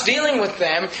God's dealing with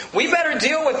them, we better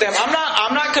deal with them.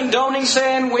 I'm not condoning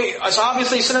sin.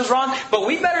 Obviously sin is wrong, but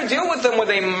we better deal with them with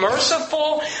a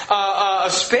merciful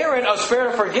spirit of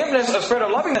forgiveness, a spirit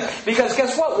of loving them. Because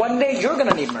guess what? One day you're going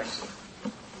to need mercy.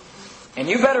 And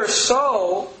you better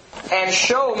sow and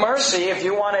show mercy if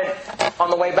you want it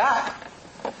on the way back.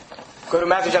 Go to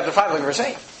Matthew chapter 5, look at verse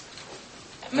 8.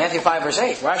 Matthew 5 verse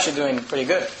 8. We're actually doing pretty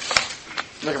good.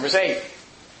 Look at verse 8.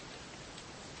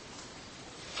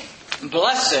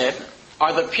 Blessed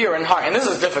are the pure in heart. And this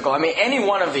is difficult. I mean, any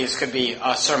one of these could be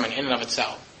a sermon in and of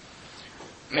itself.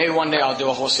 Maybe one day I'll do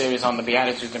a whole series on the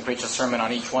Beatitudes and preach a sermon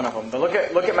on each one of them. But look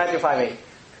at Matthew 5:8.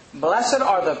 Blessed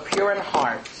are the pure in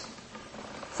heart,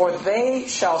 for they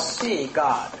shall see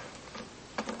God.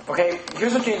 Okay,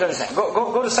 here's what you need to understand.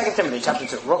 Go to 2 Timothy chapter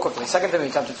 2, real quickly. 2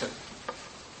 Timothy chapter 2.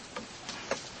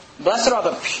 Blessed are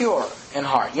the pure in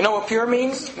heart. You know what pure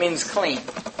means? It means clean.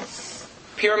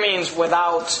 Pure means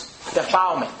without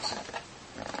defilement.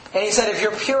 And he said, if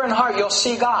you're pure in heart, you'll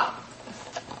see God.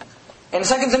 In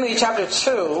 2 Timothy chapter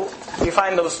 2, you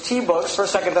find those T books,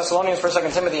 1st, 2nd Thessalonians, 1st,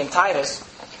 2nd Timothy, and Titus.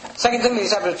 2 Timothy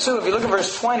chapter 2, if you look at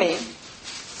verse 20,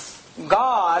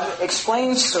 God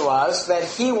explains to us that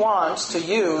He wants to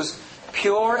use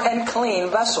pure and clean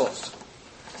vessels.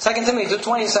 2 Timothy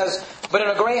 2:20 says, But in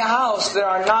a great house there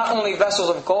are not only vessels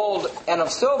of gold and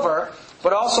of silver,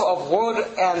 but also of wood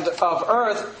and of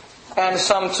earth, and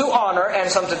some to honor and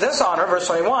some to dishonor. Verse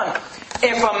 21.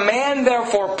 If a man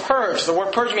therefore purge, the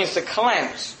word purge means to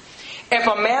cleanse. If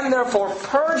a man therefore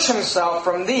purge himself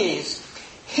from these,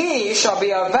 he shall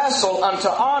be a vessel unto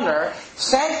honor,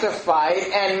 sanctified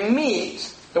and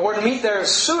meet. The word meet there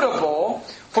is suitable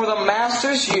for the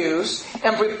master's use,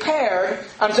 and prepared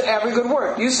unto every good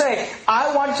work. You say,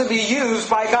 I want to be used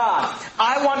by God.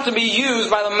 I want to be used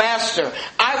by the master.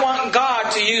 I want God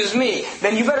to use me.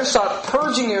 Then you better start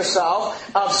purging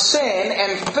yourself of sin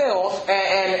and filth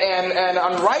and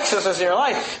unrighteousness in your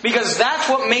life, because that's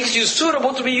what makes you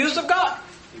suitable to be used of God.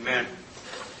 Amen.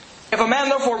 If a man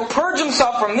therefore purge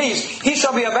himself from these, he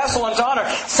shall be a vessel unto honor,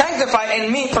 sanctified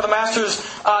and meet for the master's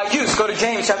use. Go to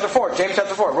James chapter 4. James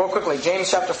chapter 4, real quickly.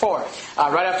 James chapter 4.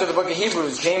 Right after the book of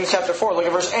Hebrews. James chapter 4, look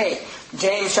at verse 8.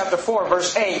 James chapter 4,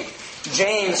 verse 8.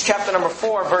 James chapter number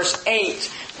 4, verse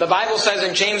 8. The Bible says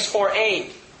in James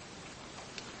 4:8,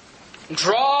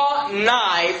 draw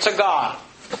nigh to God.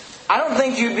 I don't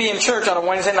think you'd be in church on a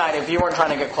Wednesday night if you weren't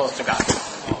trying to get close to God.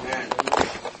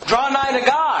 Draw nigh to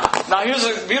God. Now here's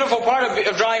a beautiful part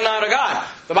of drawing nigh to God.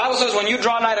 The Bible says when you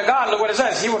draw nigh to God, look what it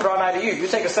says. He will draw nigh to you. You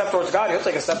take a step towards God, He'll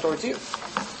take a step towards you.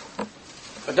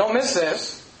 But don't miss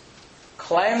this.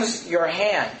 Cleanse your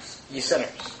hands, ye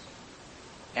sinners,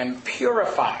 and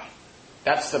purify.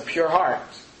 That's the pure heart.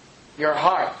 Your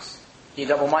hearts, ye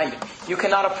double-minded. You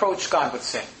cannot approach God with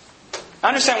sin. I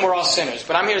understand we're all sinners,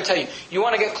 but I'm here to tell you, you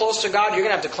want to get close to God, you're going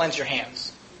to have to cleanse your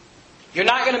hands. You're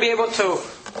not going to be able to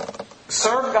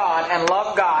serve God and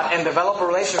love God and develop a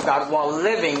relationship with God while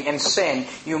living in sin.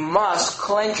 You must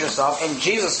cleanse yourself. And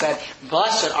Jesus said,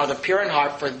 blessed are the pure in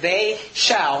heart, for they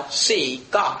shall see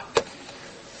God.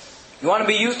 You want to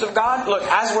be used of God? Look,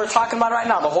 as we're talking about right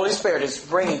now, the Holy Spirit is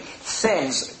bringing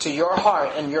sins to your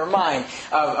heart and your mind.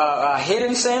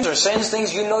 Hidden sins or sins,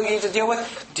 things you know you need to deal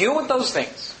with. Deal with those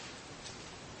things.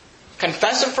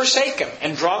 Confess and forsake Him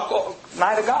and draw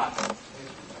nigh to God.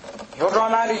 He'll draw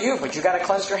nigh to you, but you got to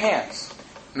cleanse your hands.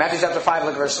 Matthew chapter 5,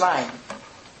 look at verse 9.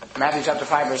 Matthew chapter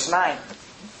 5, verse 9.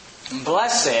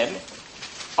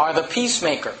 Blessed are the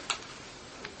peacemaker.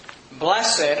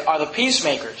 Blessed are the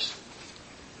peacemakers,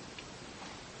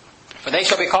 for they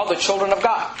shall be called the children of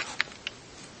God.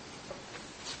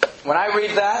 When I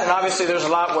read that, and obviously there's a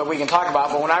lot what we can talk about,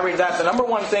 but when I read that, the number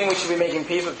one thing we should be making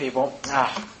peace with people.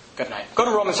 Good night. Go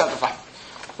to Romans chapter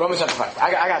 5. Romans chapter 5.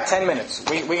 I got 10 minutes.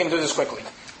 We can do this quickly.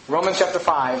 Romans chapter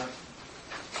 5.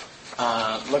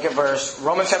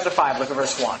 Romans chapter 5, look at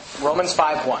verse 1. Romans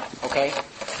 5:1. Okay?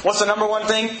 What's the number one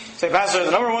thing? Say, Pastor,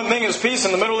 the number one thing is peace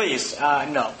in the Middle East.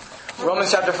 No.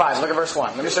 Romans chapter 5, look at verse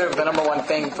 1. Let me show you what the number one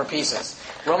thing for peace is.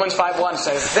 Romans 5:1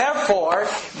 says, therefore,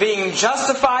 being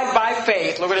justified by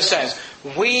faith, look what it says,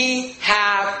 we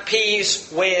have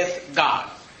peace with God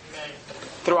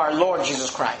through our Lord Jesus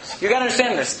Christ. You got to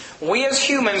understand this. We as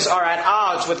humans are at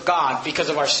odds with God because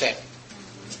of our sin.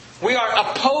 We are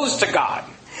opposed to God.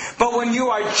 But when you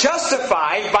are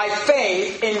justified by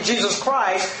faith in Jesus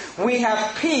Christ, we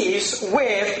have peace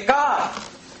with God.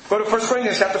 Go to 1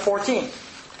 Corinthians chapter 14.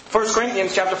 1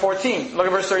 Corinthians chapter 14. Look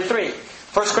at verse 33.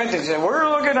 1 Corinthians. We're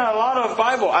looking at a lot of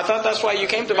Bible. I thought that's why you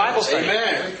came to Bible study.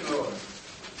 Amen.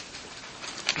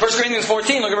 1 Corinthians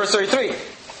 14. Look at verse 33.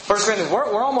 1 Corinthians.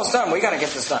 We're almost done. We got to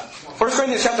get this done. 1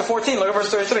 Corinthians chapter 14. Look at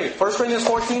verse 33. 1 Corinthians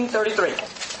 14, 33.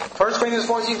 1 Corinthians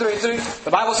 14, 33.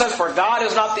 The Bible says, for God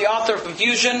is not the author of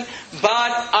confusion,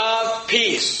 but of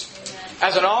peace.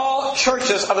 As in all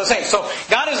churches of the saints. So,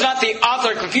 God is not the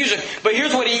author of confusion, but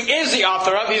here's what He is the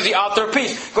author of. He's the author of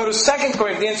peace. Go to 2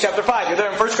 Corinthians chapter 5. You're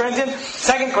there in 1 Corinthians?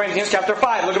 2 Corinthians chapter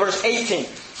 5. Look at verse 18.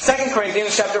 2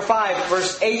 Corinthians chapter 5,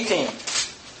 verse 18.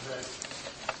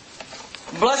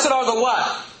 Blessed are the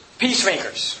what?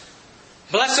 Peacemakers.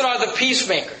 Blessed are the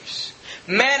peacemakers.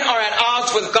 Men are at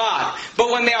odds with God, but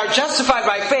when they are justified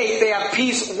by faith, they have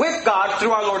peace with God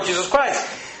through our Lord Jesus Christ.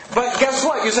 But guess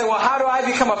what? You say, well, how do I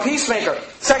become a peacemaker?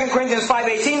 2 Corinthians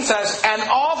 5:18 says, and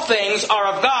all things are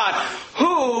of God,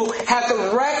 who hath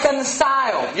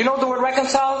reconciled. You know what the word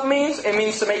reconcile means? It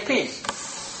means to make peace.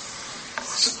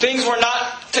 Things were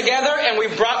not together, and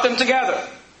we brought them together.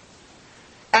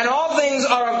 And all things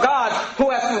are of God,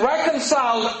 who hath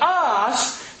reconciled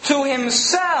us to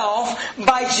Himself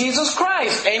by Jesus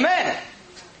Christ. Amen.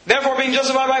 Therefore, being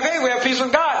justified by faith, we have peace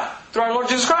with God through our Lord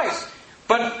Jesus Christ.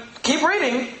 But keep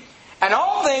reading. And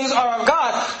all things are of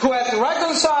God, who hath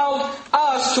reconciled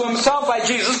us to Himself by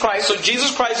Jesus Christ. So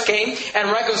Jesus Christ came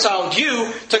and reconciled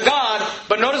you to God.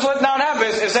 But notice what now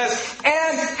happens. It says,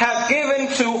 and hath given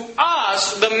to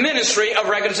us the ministry of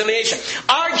reconciliation.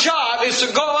 Our job is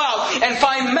to go out and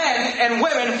find men and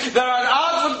women that are at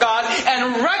odds with God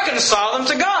and reconcile them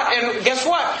to God. And guess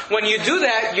what? When you do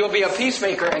that, you'll be a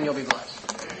peacemaker and you'll be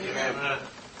blessed. Amen.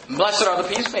 Blessed are the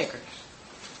peacemakers.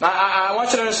 Now, I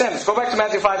want you to understand this. Go back to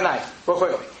Matthew 5:9, real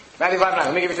quickly. Matthew 5:9.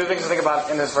 Let me give you two things to think about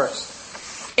in this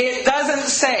verse. It doesn't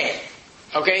say,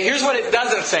 okay, here's what it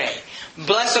doesn't say.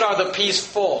 Blessed are the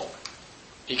peaceful.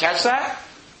 Do you catch that?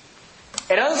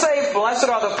 It doesn't say blessed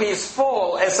are the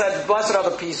peaceful. It says blessed are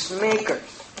the peacemakers.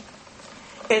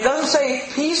 It doesn't say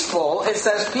peaceful. It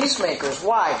says peacemakers.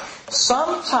 Why?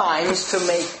 Sometimes to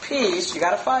make peace, you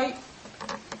got to fight.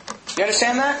 You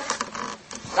understand that?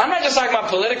 I'm not just talking about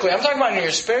politically. I'm talking about in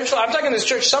your spiritual. I'm talking in this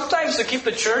church. Sometimes to keep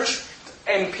the church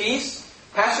in peace,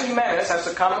 Pastor Jimenez has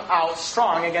to come out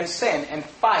strong against sin and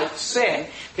fight sin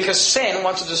because sin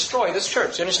wants to destroy this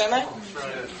church. You understand that?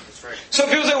 That's right. So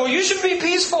people say, well, you should be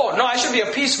peaceful. No, I should be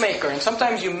a peacemaker. And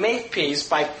sometimes you make peace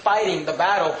by fighting the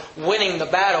battle, winning the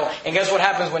battle. And guess what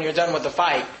happens when you're done with the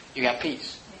fight? You got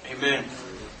peace. Amen.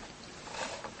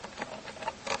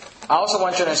 I also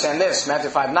want you to understand this, Matthew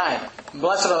 5:9.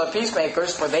 Blessed are the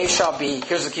peacemakers, for they shall be,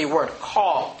 here's the key word,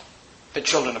 called the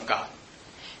children of God.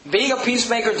 Being a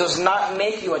peacemaker does not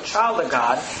make you a child of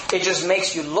God. It just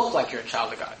makes you look like you're a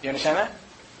child of God. Do you understand that?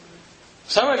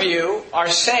 Some of you are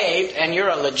saved and you're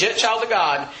a legit child of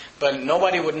God, but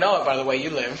nobody would know it by the way you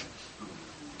live.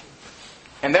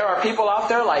 And there are people out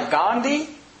there like Gandhi,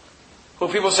 who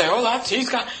people say, oh, he's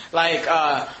got, like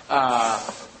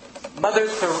Mother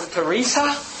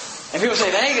Teresa. And people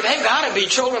say, they've got to be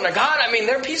children of God. I mean,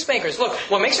 they're peacemakers. Look,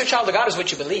 what makes you a child of God is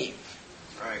what you believe.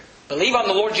 Right. Believe on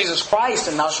the Lord Jesus Christ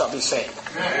and thou shalt be saved.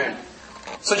 Amen.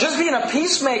 So just being a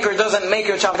peacemaker doesn't make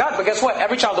you a child of God. But guess what?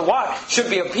 Every child of God should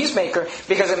be a peacemaker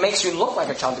because it makes you look like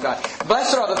a child of God.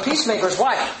 Blessed are the peacemakers.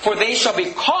 Why? For they shall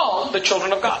be called the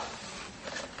children of God.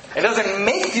 It doesn't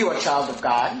make you a child of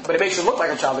God, but it makes you look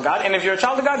like a child of God. And if you're a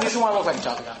child of God, you should want to look like a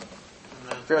child of God.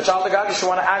 If you're a child of God, you should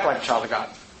want to act like a child of God.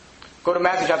 Go to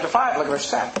Matthew chapter 5, look at verse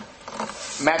 10.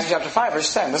 Matthew chapter 5,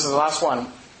 verse 10. This is the last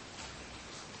one.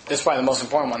 This is probably the most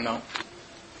important one, though.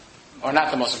 Or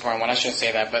not the most important one, I shouldn't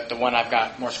say that, but the one I've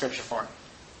got more scripture for.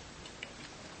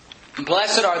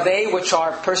 Blessed are they which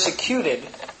are persecuted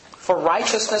for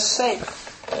righteousness' sake,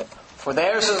 for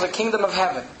theirs is the kingdom of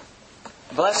heaven.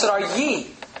 Blessed are ye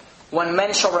when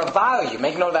men shall revile you.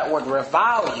 Make note of that word,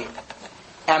 revile you,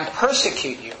 and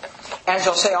persecute you, and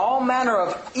shall say all manner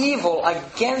of evil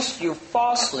against you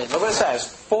falsely. Look what it says.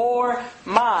 For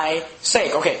my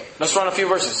sake. Okay, let's run a few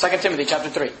verses. 2 Timothy chapter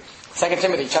 3. 2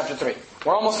 Timothy chapter 3.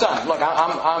 We're almost done. Look,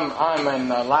 I'm in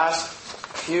the last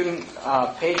few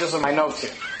pages of my notes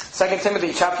here. 2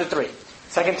 Timothy chapter 3.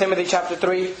 2 Timothy chapter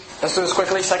 3. Let's do this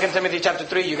quickly. 2 Timothy chapter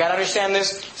 3. You got to understand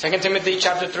this. 2 Timothy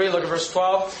chapter 3. Look at verse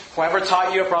 12. Whoever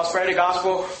taught you a prosperity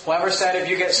gospel, whoever said if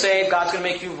you get saved, God's going to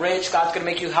make you rich, God's going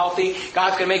to make you healthy,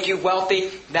 God's going to make you wealthy,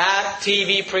 that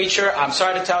TV preacher, I'm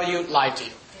sorry to tell you, lied to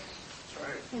you.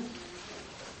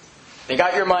 They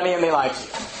got your money and they lied to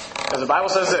you. Because the Bible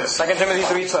says this, 2 Timothy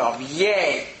 3:12.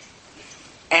 Yea,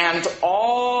 and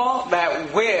all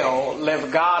that will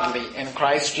live godly in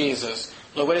Christ Jesus,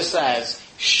 look what it says,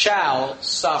 shall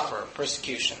suffer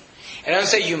persecution. It doesn't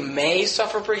say you may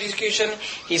suffer persecution.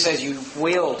 He says you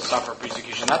will suffer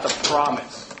persecution. That's a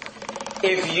promise.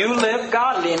 If you live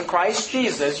godly in Christ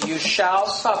Jesus, you shall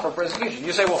suffer persecution.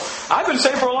 You say, well, I've been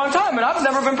saved for a long time and I've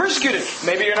never been persecuted.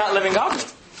 Maybe you're not living godly.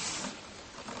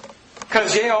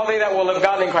 Because yea, all they that will live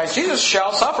godly in Christ Jesus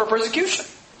shall suffer persecution.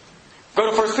 Go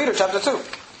to 1 Peter chapter 2.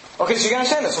 Okay, so you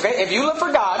understand this, okay? If you live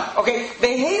for God, okay,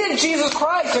 they hated Jesus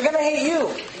Christ. They're going to hate you.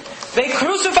 They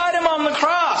crucified Him on the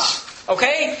cross.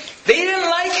 Okay? They didn't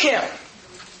like Him.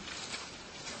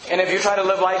 And if you try to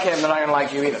live like Him, they're not going to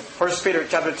like you either. 1 Peter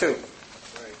chapter 2.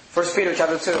 1 Peter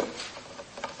chapter 2.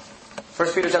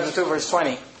 1 Peter chapter 2 verse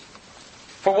 20.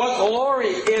 For what glory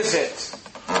is it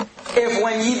if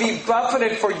when ye be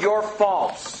buffeted for your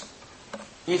faults,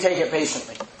 ye take it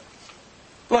patiently?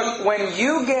 Look, when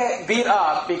you get beat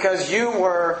up because you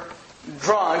were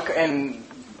drunk and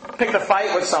picked a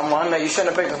fight with someone that you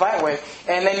shouldn't have picked a fight with,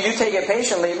 and then you take it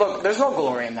patiently, look, there's no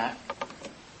glory in that.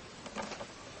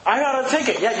 I got a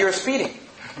ticket. Yeah, you were speeding.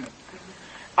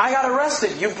 I got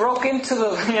arrested. You broke into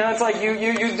the... it's like you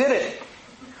did it.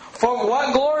 For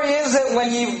what glory is it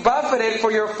when ye buffeted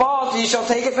for your fault, ye shall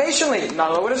take it patiently?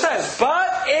 Now look what it says. But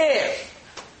if,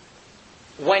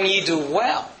 when ye do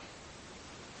well,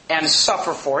 and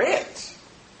suffer for it,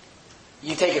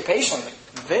 ye take it patiently,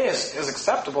 this is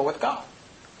acceptable with God.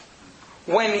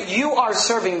 when you are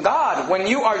serving God, when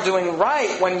you are doing right,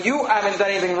 when you haven't done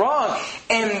anything wrong,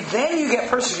 and then you get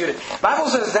persecuted. The Bible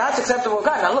says that's acceptable to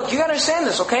God. Now look, you got to understand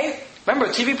this, okay? Remember,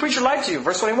 the TV preacher lied to you.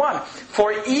 Verse 21.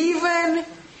 For even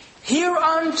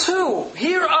hereunto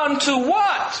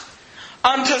what?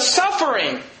 Unto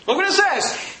suffering. Look what it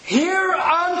says.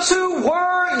 Hereunto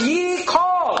were ye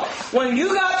called. When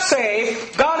you got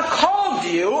saved, God called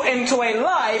you into a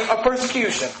life of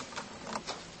persecution.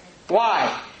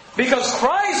 Why? Because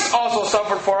Christ also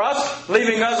suffered for us,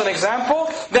 leaving us an example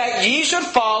that ye should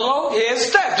follow His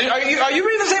steps. Are you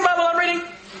reading the same Bible I'm reading?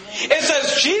 It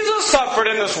says Jesus suffered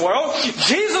in this world,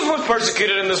 Jesus was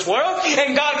persecuted in this world,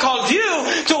 and God called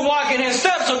you to walk in His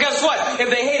steps. So guess what? If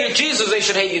they hated Jesus, they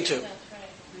should hate you too.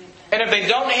 And if they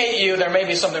don't hate you, there may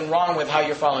be something wrong with how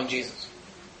you're following Jesus.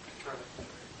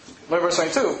 Look at verse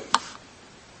 22.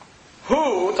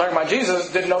 Who, talking about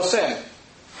Jesus, did no sin.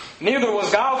 Neither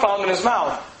was guile found in His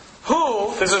mouth.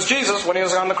 Who, this is Jesus when He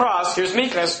was on the cross, here's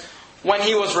meekness, when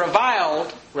He was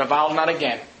reviled not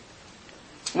again.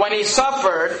 When He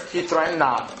suffered, He threatened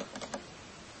not.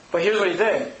 But here's what He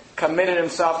did. Committed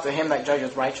Himself to Him that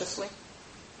judgeth righteously.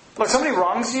 Look, somebody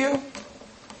wrongs you.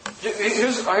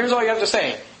 Here's all you have to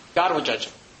say. God will judge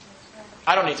him.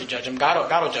 I don't need to judge him. God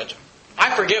will judge him.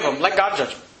 I forgive him. Let God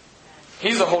judge him.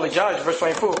 He's the holy judge. Verse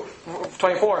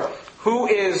 24. Who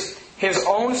is His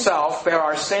own self bare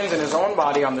our sins in His own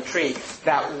body on the tree,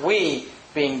 that we,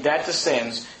 being dead to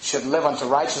sins, should live unto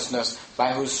righteousness,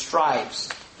 by whose stripes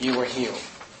you were healed.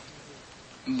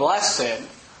 Blessed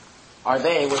are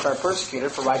they which are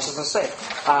persecuted for righteousness' sake.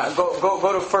 Go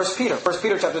to 1 Peter. 1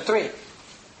 Peter chapter 3.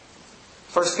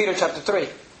 1 Peter chapter 3.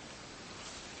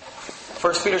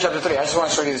 1 Peter chapter 3. I just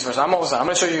want to show you this verse. I'm almost done. I'm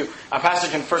going to show you a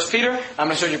passage in 1 Peter. I'm going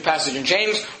to show you a passage in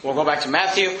James. We'll go back to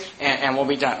Matthew, and we'll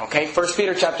be done. Okay? 1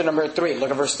 Peter chapter number 3.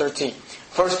 Look at verse 13.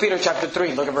 1 Peter chapter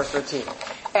 3. Look at verse 13.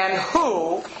 And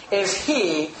who is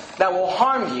he that will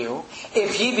harm you,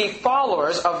 if ye be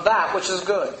followers of that which is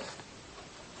good?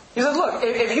 He says, look,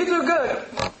 if you do good,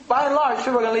 by and large,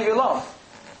 people are going to leave you alone.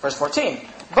 Verse 14.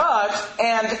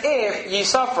 And if ye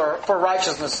suffer for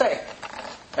righteousness' sake,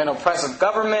 an oppressive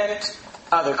government,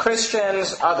 other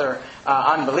Christians, other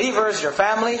unbelievers, your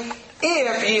family,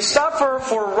 if ye suffer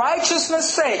for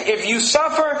righteousness' sake, if you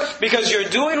suffer because you're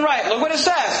doing right, look what it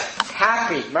says.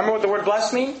 Happy. Remember what the word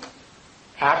blessed means?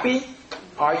 Happy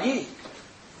are ye.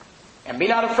 And be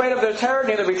not afraid of their terror,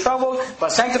 neither be troubled,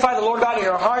 but sanctify the Lord God in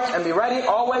your heart, and be ready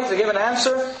always to give an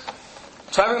answer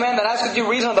to every man that asketh you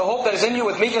reason of the hope that is in you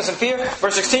with meekness and fear.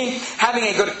 Verse 16, having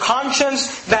a good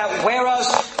conscience, that whereas,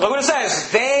 look what it says,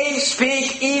 they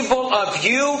speak evil of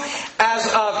you as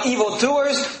of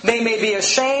evildoers, they may be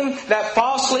ashamed that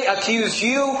falsely accuse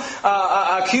your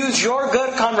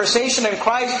good conversation in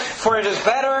Christ. For it is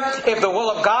better, if the will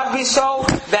of God be so,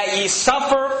 that ye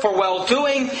suffer for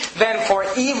well-doing than for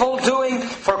evil-doing.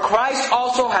 For Christ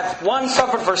also hath once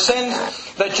suffered for sins,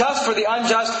 the just for the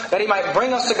unjust, that He might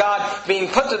bring us to God, being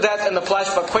put to death in the flesh,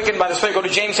 but quickened by the Spirit. Go to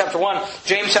James chapter 1.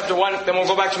 James chapter 1, then we'll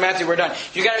go back to Matthew. We're done.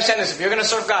 You got to understand this. If you're going to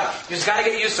serve God, you just got to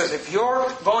get used to this. If you're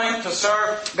going to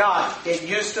serve God, get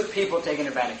used to people taking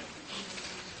advantage.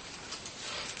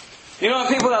 You know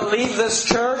people that leave this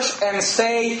church and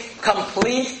say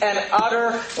complete and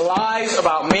utter lies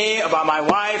about me, about my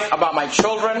wife, about my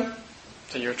children?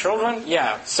 To your children?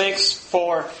 Yeah, 6,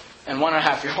 4, and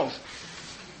 1.5-year-olds.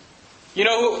 You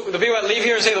know who, the people that leave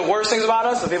here and say the worst things about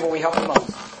us? The people we help the most.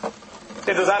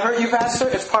 Does that hurt you, Pastor?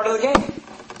 It's part of the game.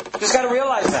 You just got to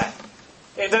realize that.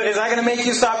 Is that going to make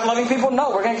you stop loving people?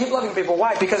 No, we're going to keep loving people.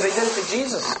 Why? Because they did it to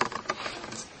Jesus.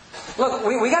 Look,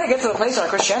 we got to get to the place in our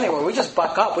Christianity where we just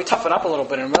buck up, we toughen up a little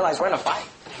bit and realize we're in a fight.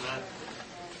 Amen.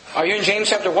 Are you in James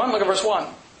chapter 1? Look at verse 1.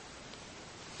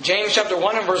 James chapter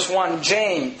 1 and verse 1.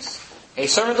 James, a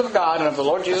servant of God and of the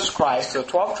Lord Jesus Christ, to the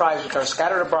 12 tribes which are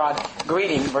scattered abroad,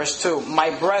 greeting, verse 2. My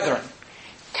brethren,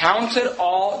 count it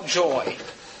all joy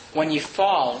when ye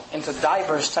fall into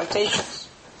diverse temptations.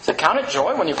 So count it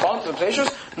joy when you fall into temptations,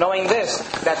 knowing this,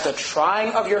 that the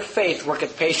trying of your faith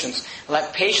worketh patience.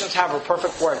 Let patience have her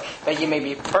perfect work, that ye may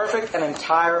be perfect and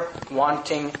entire,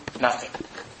 wanting nothing.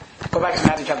 Go back to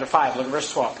Matthew chapter 5, look at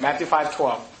verse 12. Matthew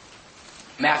 5:12.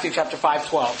 Matthew chapter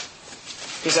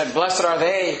 5:12. He said, blessed are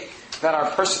they that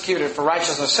are persecuted for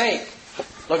righteousness' sake.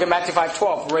 Look at Matthew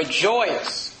 5:12.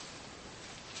 Rejoice.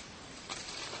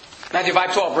 Matthew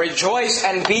 5:12. Rejoice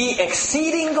and be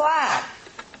exceeding glad.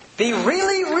 Be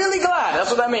really, really glad. That's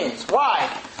what that means. Why?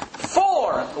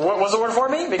 For, what was the word for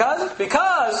me?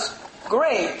 Because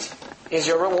great is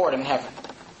your reward in heaven.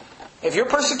 If you're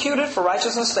persecuted for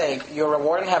righteousness' sake, your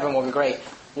reward in heaven will be great.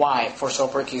 Why? For so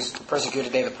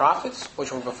persecuted they the prophets,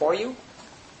 which were before you.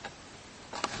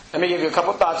 Let me give you a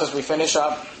couple thoughts as we finish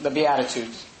up the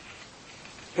Beatitudes.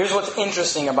 Here's what's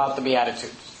interesting about the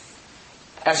Beatitudes.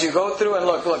 As you go through and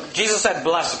look, Jesus said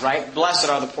blessed, right? Blessed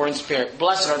are the poor in spirit.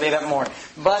 Blessed are they that mourn.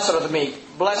 Blessed are the meek.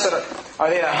 Blessed are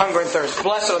they that hunger and thirst.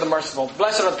 Blessed are the merciful.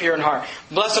 Blessed are the pure in heart.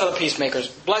 Blessed are the peacemakers.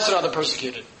 Blessed are the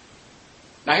persecuted.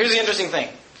 Now here's the interesting thing.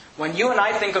 When you and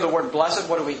I think of the word blessed,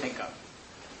 what do we think of?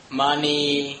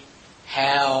 Money,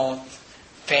 health,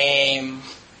 fame,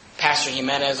 Pastor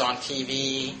Jimenez on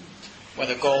TV with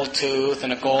a gold tooth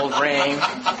and a gold ring.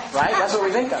 Right? That's what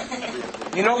we think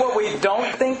of. You know what we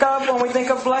don't think of when we think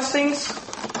of blessings?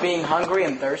 Being hungry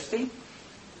and thirsty.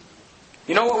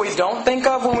 You know what we don't think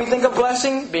of when we think of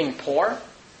blessing? Being poor.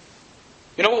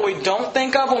 You know what we don't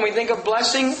think of when we think of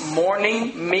blessing?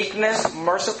 Mourning, meekness,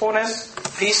 mercifulness,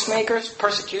 peacemakers,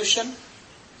 persecution.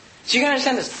 So you can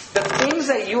understand this. The things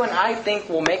that you and I think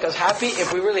will make us happy,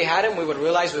 if we really had them, we would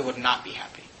realize we would not be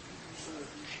happy.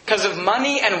 Because if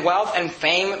money and wealth and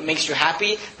fame makes you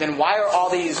happy, then why are all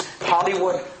these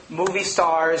Hollywood movie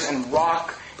stars and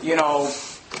rock,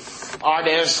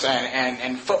 artists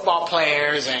and football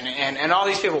players and all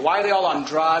these people, why are they all on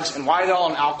drugs, and why are they all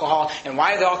on alcohol, and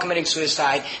why are they all committing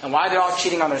suicide, and why are they all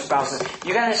cheating on their spouses?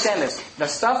 You gotta understand this. The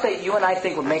stuff that you and I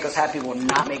think would make us happy will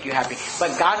not make you happy.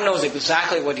 But God knows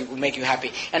exactly what will make you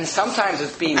happy. And sometimes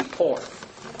it's being poor.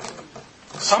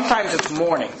 Sometimes it's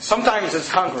mourning. Sometimes it's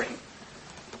hungry.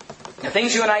 The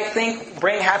things you and I think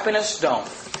bring happiness don't.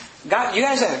 God, you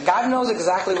guys know, God knows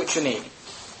exactly what you need.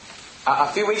 A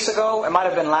few weeks ago, it might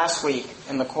have been last week,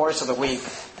 in the course of the week,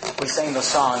 we sang the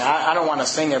song. I don't want to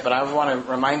sing it, but I want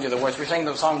to remind you the words. We sang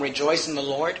the song, Rejoice in the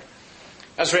Lord.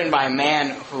 That's written by a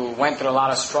man who went through a lot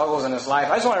of struggles in his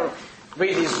life. I just want to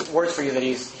read these words for you that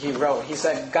he wrote. He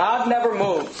said, God never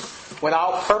moves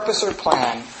without purpose or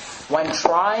plan when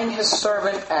trying His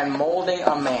servant and molding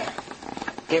a man.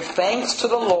 Give thanks to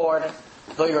the Lord,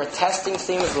 though your testing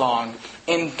seems long.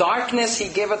 In darkness He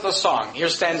giveth a song.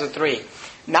 Here's stanza 3.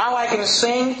 Now I can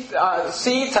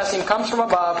see testing comes from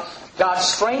above. God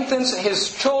strengthens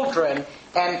His children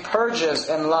and purges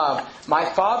in love. My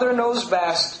Father knows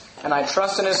best, and I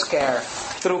trust in His care.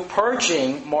 Through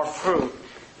purging, more fruit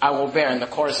I will bear. And the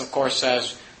chorus, of course,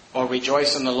 says, oh,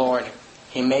 rejoice in the Lord.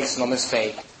 He makes no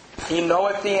mistake. He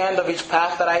knoweth the end of each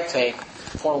path that I take.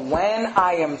 For when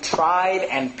I am tried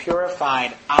and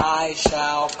purified, I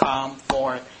shall come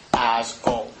forth as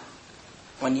gold.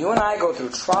 When you and I go through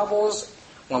troubles,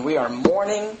 when we are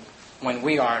mourning, when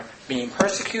we are being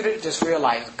persecuted, just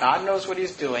realize God knows what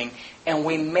He's doing, and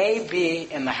we may be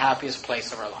in the happiest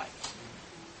place of our life.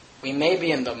 We may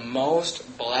be in the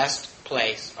most blessed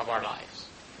place of our lives.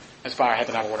 Let's bow our heads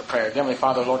and have a word of prayer. Heavenly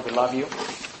Father, Lord, we love You.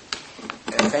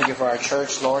 And thank You for our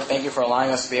church, Lord. Thank You for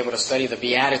allowing us to be able to study the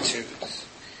Beatitudes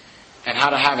and how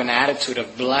to have an attitude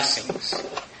of blessings.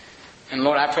 And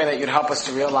Lord, I pray that You'd help us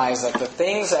to realize that the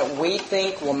things that we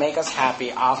think will make us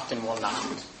happy often will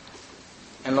not.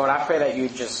 And Lord, I pray that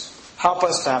You'd just help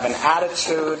us to have an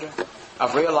attitude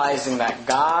of realizing that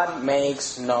God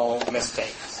makes no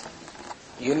mistakes.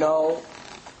 You know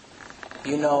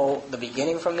the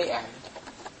beginning from the end.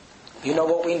 You know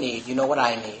what we need. You know what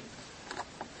I need.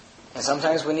 And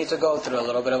sometimes we need to go through a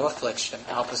little bit of affliction.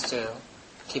 Help us to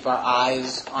keep our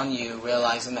eyes on You,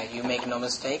 realizing that You make no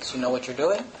mistakes. You know what You're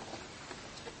doing.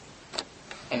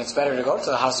 And it's better to go to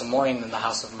the house of mourning than the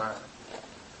house of myrrh.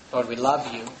 Lord, we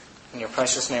love You. In Your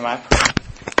precious name I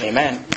pray. Amen.